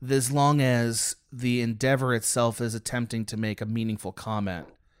 as long as the endeavor itself is attempting to make a meaningful comment.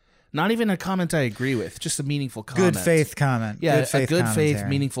 Not even a comment I agree with, just a meaningful comment. Good faith comment. Yeah, a good faith,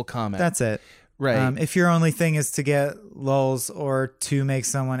 meaningful comment. That's it. Right. If your only thing is to get lulz or to make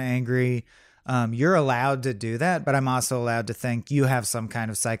someone angry, you're allowed to do that, but I'm also allowed to think you have some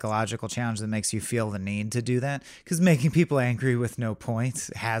kind of psychological challenge that makes you feel the need to do that, because making people angry with no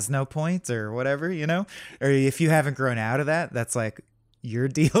point has no point or whatever, you know, or if you haven't grown out of that, that's like your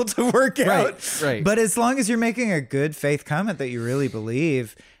deal to work out. Right. But as long as you're making a good faith comment that you really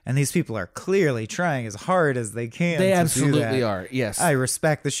believe, and these people are clearly trying as hard as they can. They to absolutely do that, are. Yes. I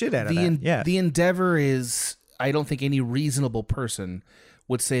respect the shit out of that. The endeavor is, I don't think any reasonable person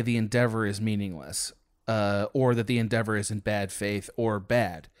would say the endeavor is meaningless, or that the endeavor is in bad faith or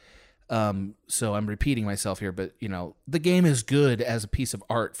bad. So I'm repeating myself here, but you know, the game is good as a piece of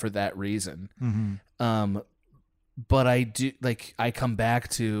art for that reason. But I come back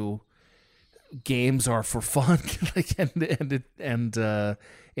to games are for fun, and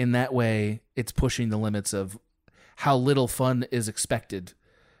in that way, it's pushing the limits of how little fun is expected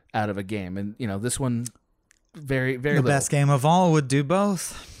out of a game. And you know, this one. Very, very the little. best game of all would do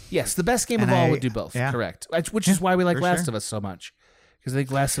both. Yes, the best game of all would do both. Yeah. Correct. Which is why we like Last of Us so much, because I think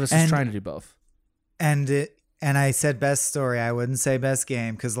Last of Us is trying to do both. And I said best story. I wouldn't say best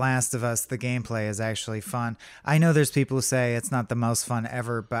game, because Last of Us, the gameplay is actually fun. I know there's people who say it's not the most fun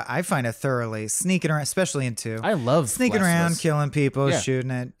ever, but I find it thoroughly sneaking around, especially in 2. I love sneaking around, killing people,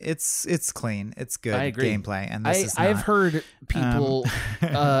 shooting it. It's clean. It's good gameplay. And this is not. I've heard people,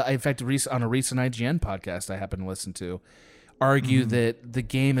 in fact, on a recent IGN podcast I happened to listen to, argue that the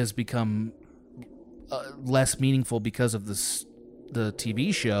game has become less meaningful because of the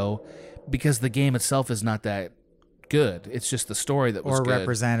TV show, because the game itself is not that good. It's just the story that was good.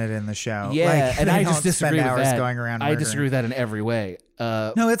 Represented in the show. Yeah, and I just disagree with that. Going around I disagree with that in every way.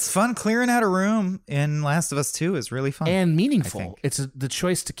 No, it's fun. Clearing out a room in Last of Us 2 is really fun. And meaningful. The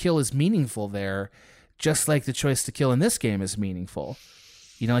choice to kill is meaningful there, just like the choice to kill in this game is meaningful.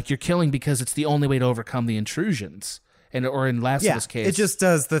 You know, like you're killing because it's the only way to overcome the intrusions. Or in Last of Us case. It just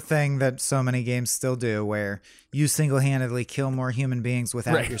does the thing that so many games still do, where you single-handedly kill more human beings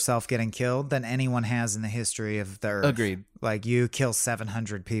without yourself getting killed than anyone has in the history of the Earth. Agreed. Like, you kill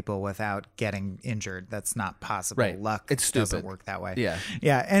 700 people without getting injured. That's not possible. Right. Luck doesn't work that way. Yeah.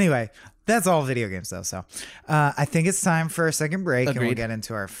 Yeah, anyway, that's all video games, though. So I think it's time for a second break, Agreed. and we'll get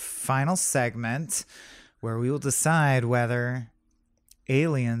into our final segment, where we will decide whether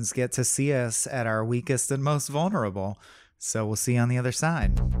aliens get to see us at our weakest and most vulnerable. So we'll see you on the other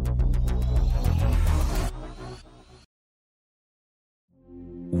side.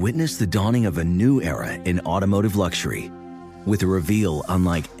 Witness the dawning of a new era in automotive luxury, with a reveal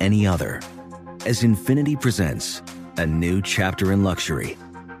unlike any other, as Infiniti presents a new chapter in luxury,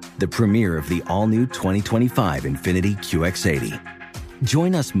 the premiere of the all-new 2025 Infiniti QX80.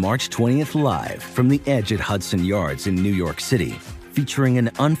 Join us March 20th live from the Edge at Hudson Yards in New York City featuring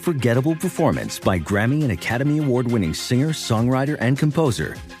an unforgettable performance by Grammy and Academy Award-winning singer, songwriter, and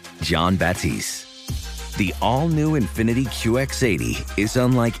composer, Jon Batiste. The all-new Infiniti QX80 is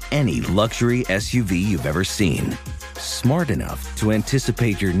unlike any luxury SUV you've ever seen. Smart enough to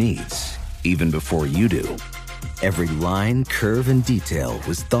anticipate your needs, even before you do. Every line, curve, and detail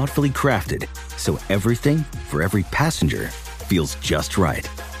was thoughtfully crafted, so everything for every passenger feels just right.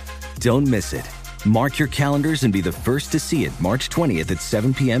 Don't miss it. Mark your calendars and be the first to see it March 20th at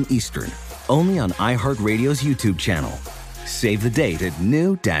 7 p.m. Eastern, only on iHeartRadio's YouTube channel. Save the date at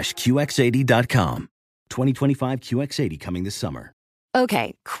new-QX80.com. 2025 QX80 coming this summer.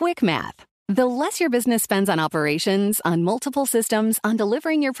 Okay, quick math. The less your business spends on operations, on multiple systems, on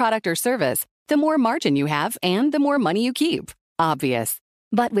delivering your product or service, the more margin you have and the more money you keep. Obvious.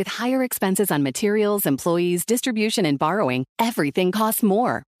 But with higher expenses on materials, employees, distribution, and borrowing, everything costs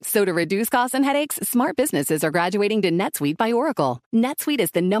more. So to reduce costs and headaches, smart businesses are graduating to NetSuite by Oracle. NetSuite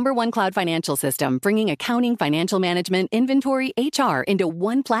is the #1 cloud financial system, bringing accounting, financial management, inventory, HR into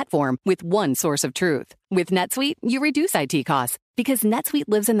one platform with one source of truth. With NetSuite, you reduce IT costs because NetSuite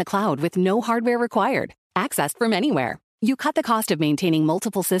lives in the cloud with no hardware required, accessed from anywhere. You cut the cost of maintaining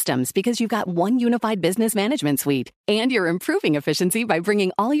multiple systems because you've got one unified business management suite. And you're improving efficiency by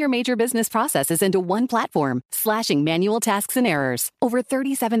bringing all your major business processes into one platform, slashing manual tasks and errors. Over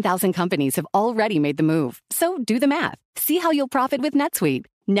 37,000 companies have already made the move. So do the math. See how you'll profit with NetSuite.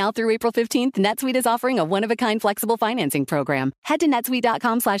 Now through April 15th, NetSuite is offering a one-of-a-kind flexible financing program. Head to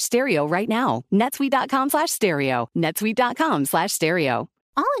netsuite.com/stereo right now. netsuite.com/stereo. netsuite.com/stereo.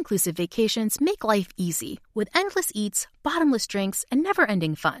 All-inclusive vacations make life easy with endless eats, bottomless drinks, and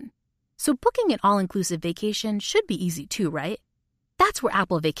never-ending fun. So booking an all-inclusive vacation should be easy too, right? That's where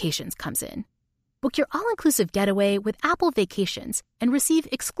Apple Vacations comes in. Book your all-inclusive getaway with Apple Vacations and receive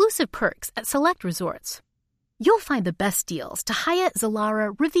exclusive perks at select resorts. You'll find the best deals to Hyatt,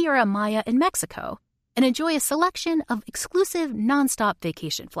 Zilara, Riviera Maya in Mexico and enjoy a selection of exclusive non-stop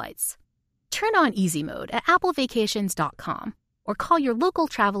vacation flights. Turn on easy mode at applevacations.com. or call your local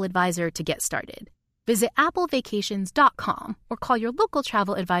travel advisor to get started. Visit applevacations.com or call your local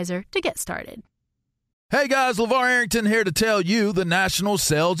travel advisor to get started. Hey guys, LeVar Arrington here to tell you the national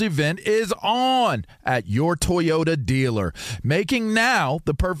sales event is on at your Toyota dealer, making now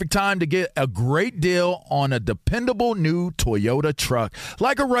the perfect time to get a great deal on a dependable new Toyota truck,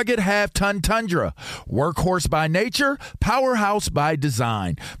 like a rugged half-ton Tundra. Workhorse by nature, powerhouse by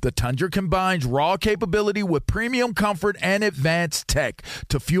design. The Tundra combines raw capability with premium comfort and advanced tech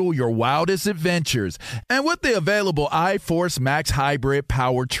to fuel your wildest adventures. And with the available iForce Max Hybrid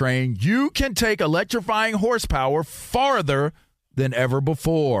powertrain, you can take electrifying horsepower farther than ever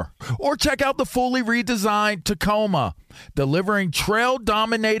before. Or check out the fully redesigned Tacoma, delivering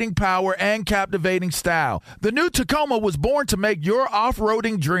trail-dominating power and captivating style. The new Tacoma was born to make your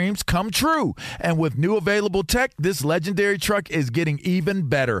off-roading dreams come true. And with new available tech, this legendary truck is getting even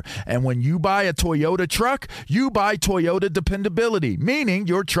better. And when you buy a Toyota truck, you buy Toyota dependability, meaning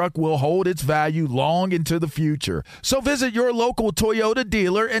your truck will hold its value long into the future. So visit your local Toyota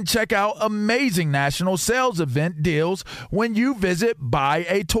dealer and check out amazing national sales event deals when you visit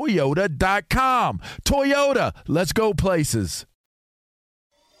buyatoyota.com. Toyota, let's go places.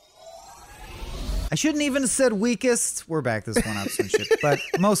 I shouldn't even have said weakest. We're back this 1-Upsmanship, but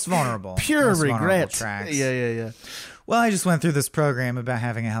most vulnerable. Pure most vulnerable regret. tracks. Yeah. Well, I just went through this program about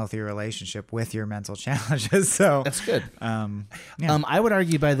having a healthy relationship with your mental challenges, so That's good. Yeah. I would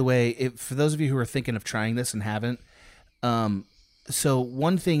argue, by the way, for those of you who are thinking of trying this and haven't, so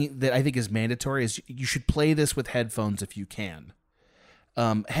one thing that I think is mandatory is you should play this with headphones if you can.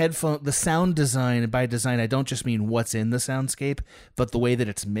 The sound design, and by design I don't just mean what's in the soundscape, but the way that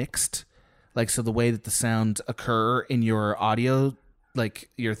it's mixed. Like, so the way that the sounds occur in your audio, like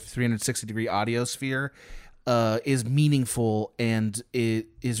your 360-degree audio sphere, is meaningful, and it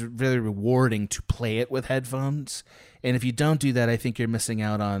is really rewarding to play it with headphones. And if you don't do that, I think you're missing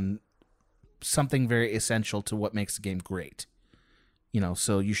out on something very essential to what makes the game great.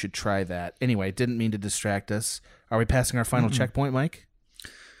 So you should try that. Anyway, didn't mean to distract us. Are we passing our final checkpoint, Mike?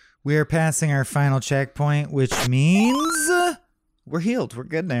 We are passing our final checkpoint, which means we're healed. We're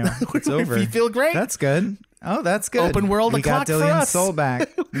good now. It's over. You feel great? That's good. Oh, that's good. Open world we o'clock got for Dillion's us. soul back.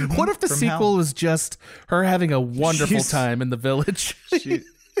 What if the From sequel hell. was just her having a wonderful She's- time in the village?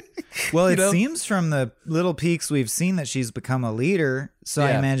 Well, it seems from the little peeks we've seen that she's become a leader. So I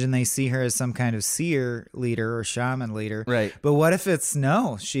Yeah. imagine they see her as some kind of seer leader or shaman leader. Right. But what if it's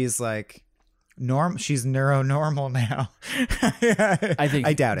she's like she's neuronormal now. I think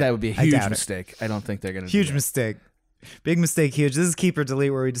I doubt it. that would be a I huge doubt it. mistake. I don't think they're going to Huge do that. mistake. Big mistake, huge. This is keep or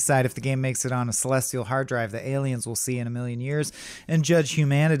delete, where we decide if the game makes it on a celestial hard drive that aliens will see in a million years and judge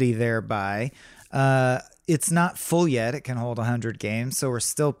humanity thereby. It's not full yet. It can hold 100 games, so we're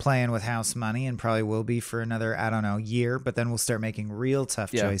still playing with house money and probably will be for another, I don't know, year, but then we'll start making real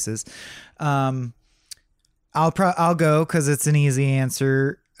tough choices. I'll go because it's an easy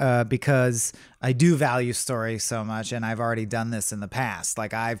answer. Because I do value story so much, and I've already done this in the past.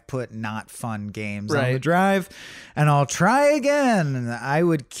 Like, I've put not fun games on the drive, and I'll try again. I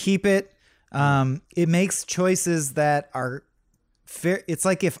would keep it. It makes choices that are fair. It's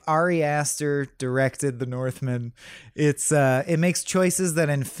like if Ari Aster directed The Northman. It makes choices that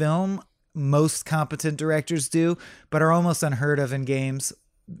in film most competent directors do, but are almost unheard of in games,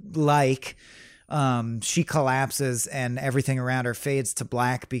 like she collapses and everything around her fades to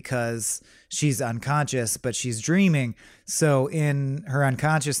black because she's unconscious, but she's dreaming. So in her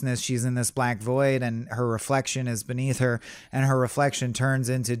unconsciousness, she's in this black void and her reflection is beneath her, and her reflection turns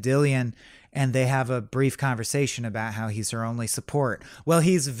into Dillian, and they have a brief conversation about how he's her only support. Well,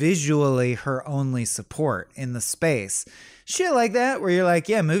 he's visually her only support in the space. Shit like that, where you're like,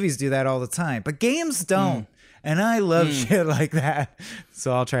 yeah, movies do that all the time, but games don't. And I love shit like that.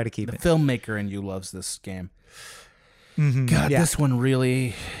 So I'll try to keep it. The filmmaker in you loves this game. God, this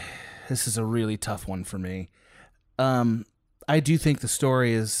is a really tough one for me. I do think the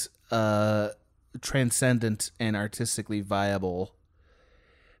story is transcendent and artistically viable,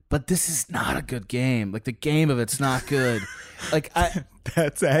 but this is not a good game. Like, the game of it's not good. Like, I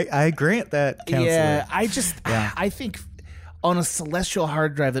grant that, counselor. Yeah, I think on a celestial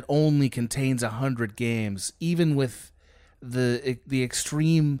hard drive that only contains 100 games, even with the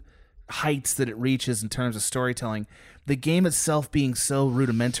extreme heights that it reaches in terms of storytelling, the game itself being so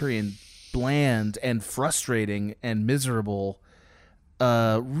rudimentary and bland and frustrating and miserable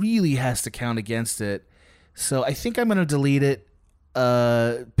really has to count against it. So I think I'm going to delete it.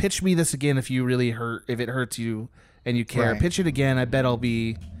 Pitch me this again if it hurts you and you care. Pitch it again. I bet I'll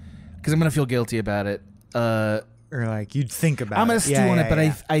be, because I'm going to feel guilty about it. Or like you'd think about it. I'm going to stew on it, but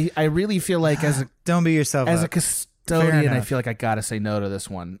I really feel like don't beat yourself as up. a custodian, I feel like I got to say no to this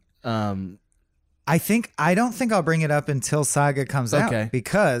one. I don't think I'll bring it up until Saga comes out,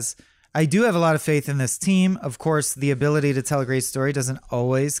 because I do have a lot of faith in this team. Of course, the ability to tell a great story doesn't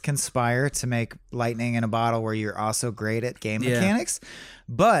always conspire to make lightning in a bottle where you're also great at game mechanics,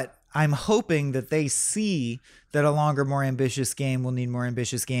 but I'm hoping that they see that a longer, more ambitious game will need more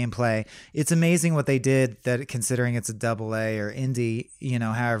ambitious gameplay. It's amazing what they did, that considering it's a AA or indie,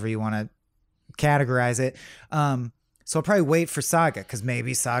 however you want to categorize it. So I'll probably wait for Saga, because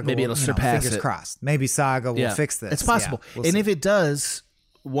maybe it'll surpass fingers crossed. Maybe Saga will fix this. It's possible. We'll and see. If it does,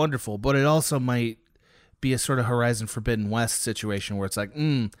 wonderful. But it also might be a sort of Horizon Forbidden West situation where it's like,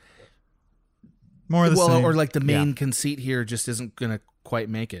 more of the same. Or like the main conceit here just isn't going to quite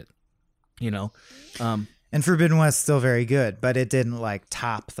make it. And Forbidden West still very good, but it didn't like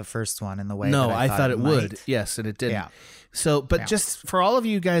top the first one in the way. No, that I thought it would. might. Yes, and it didn't. Yeah. So, but just for all of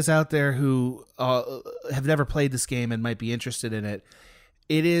you guys out there who have never played this game and might be interested in it,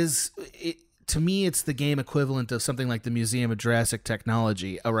 to me, it's the game equivalent of something like the Museum of Jurassic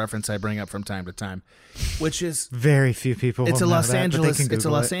Technology, a reference I bring up from time to time, which is very few people. It's a Los Angeles. It's a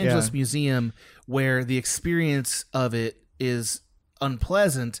Los it. Angeles museum where the experience of it is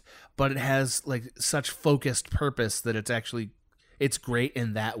unpleasant, but it has like such focused purpose that it's great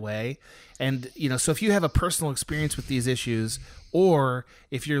in that way. And so if you have a personal experience with these issues, or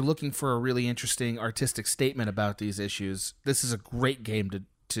if you're looking for a really interesting artistic statement about these issues, this is a great game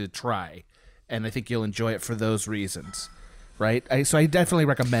to try, and I think you'll enjoy it for those reasons, right? So I definitely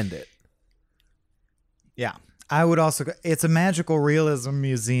recommend it. Yeah. I would also. It's a magical realism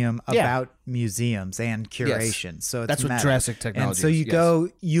museum about museums and curation. Yes. So it's that's what meta. Jurassic Technology. And so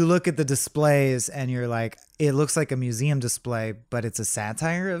you look at the displays, and you're like, it looks like a museum display, but it's a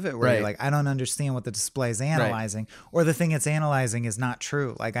satire of it. Where you're like, I don't understand what the display is analyzing, or the thing it's analyzing is not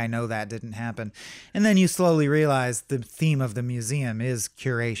true. Like, I know that didn't happen, and then you slowly realize the theme of the museum is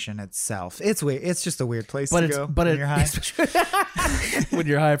curation itself. It's weird. It's just a weird place to go when you're high. When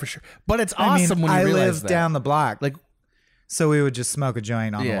you're high, for sure. But it's awesome when you I realize live down the block, like. So we would just smoke a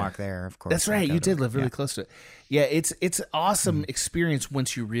joint on the walk there, of course. That's right. You did live really close to it. Yeah, it's an awesome experience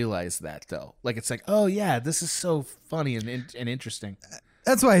once you realize that, though. Like, it's like, oh, yeah, this is so funny and interesting.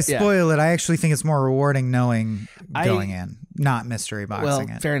 That's why I spoil it. I actually think it's more rewarding knowing going in, not mystery boxing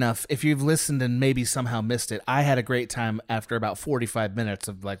it. Fair enough. If you've listened and maybe somehow missed it, I had a great time after about 45 minutes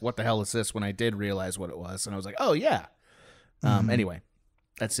of like, what the hell is this, when I did realize what it was. And I was like, oh, yeah. Anyway,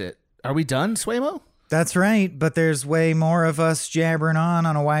 that's it. Are we done, Swaymo? That's right, but there's way more of us jabbering on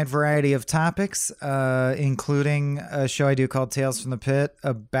a wide variety of topics, including a show I do called Tales from the Pit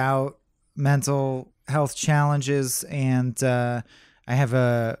about mental health challenges, and I have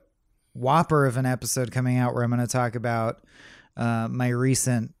a whopper of an episode coming out where I'm going to talk about my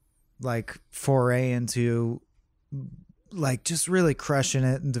recent foray into just really crushing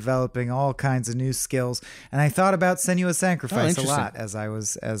it and developing all kinds of new skills. And I thought about Senua sacrifice a lot as I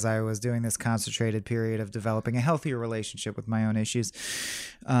was doing this concentrated period of developing a healthier relationship with my own issues.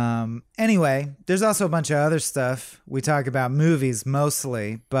 Anyway, there's also a bunch of other stuff. We talk about movies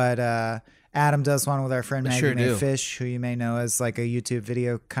mostly, but Adam does one with our friend Maggie Fish, who you may know as a YouTube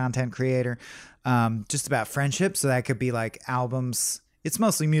video content creator, just about friendship. So that could be albums. It's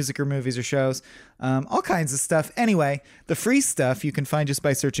mostly music or movies or shows, all kinds of stuff. Anyway, the free stuff you can find just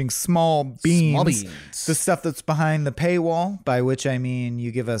by searching Small Beans. Small Beans. The stuff that's behind the paywall, by which I mean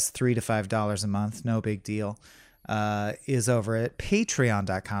you give us $3 to $5 a month, no big deal, is over at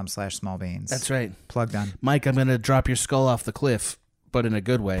patreon.com/smallbeans. That's right. Plugged on. Mike, I'm going to drop your skull off the cliff, but in a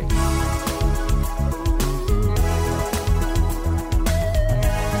good way.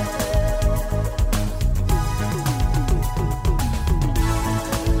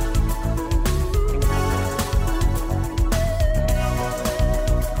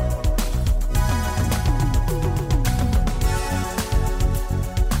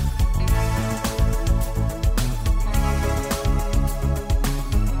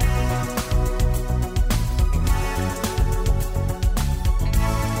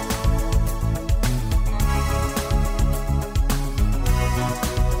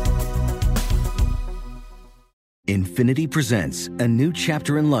 Infiniti presents a new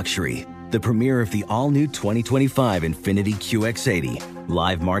chapter in luxury, the premiere of the all-new 2025 Infiniti QX80,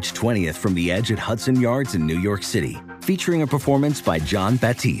 live March 20th from the Edge at Hudson Yards in New York City, featuring a performance by John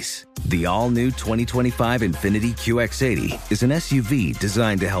Batiste. The all-new 2025 Infiniti QX80 is an SUV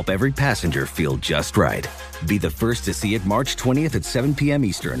designed to help every passenger feel just right. Be the first to see it March 20th at 7 p.m.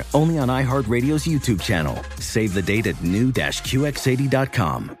 Eastern, only on iHeartRadio's YouTube channel. Save the date at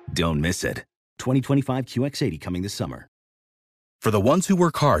new-QX80.com. Don't miss it. 2025 QX80 coming this summer. For the ones who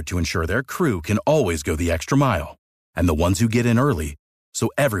work hard to ensure their crew can always go the extra mile, and the ones who get in early so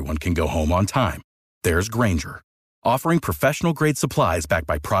everyone can go home on time, there's Grainger, offering professional-grade supplies backed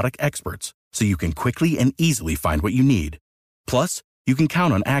by product experts so you can quickly and easily find what you need. Plus, you can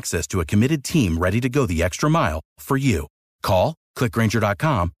count on access to a committed team ready to go the extra mile for you. Call, click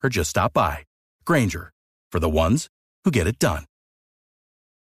Grainger.com, or just stop by. Grainger, for the ones who get it done.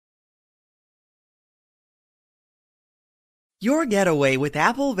 Your getaway with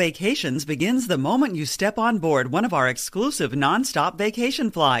Apple Vacations begins the moment you step on board one of our exclusive nonstop vacation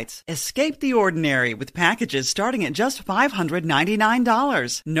flights. Escape the ordinary with packages starting at just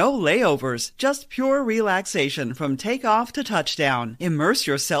 $599. No layovers, just pure relaxation from takeoff to touchdown. Immerse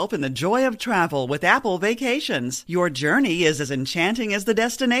yourself in the joy of travel with Apple Vacations. Your journey is as enchanting as the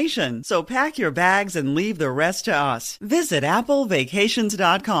destination, so pack your bags and leave the rest to us. Visit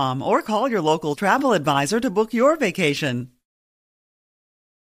applevacations.com or call your local travel advisor to book your vacation.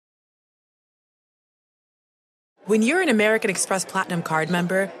 When you're an American Express Platinum card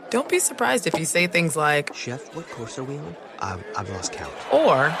member, don't be surprised if you say things like, "Chef, what course are we on? I've lost count."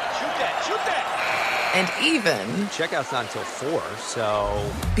 Or, Shoot that! And even, checkout's not until 4, so...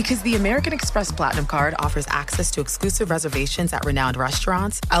 Because the American Express Platinum card offers access to exclusive reservations at renowned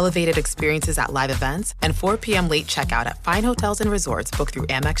restaurants, elevated experiences at live events, and 4 p.m. late checkout at fine hotels and resorts booked through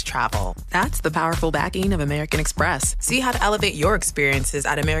Amex Travel. That's the powerful backing of American Express. See how to elevate your experiences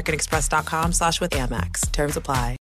at americanexpress.com/withAmex. Terms apply.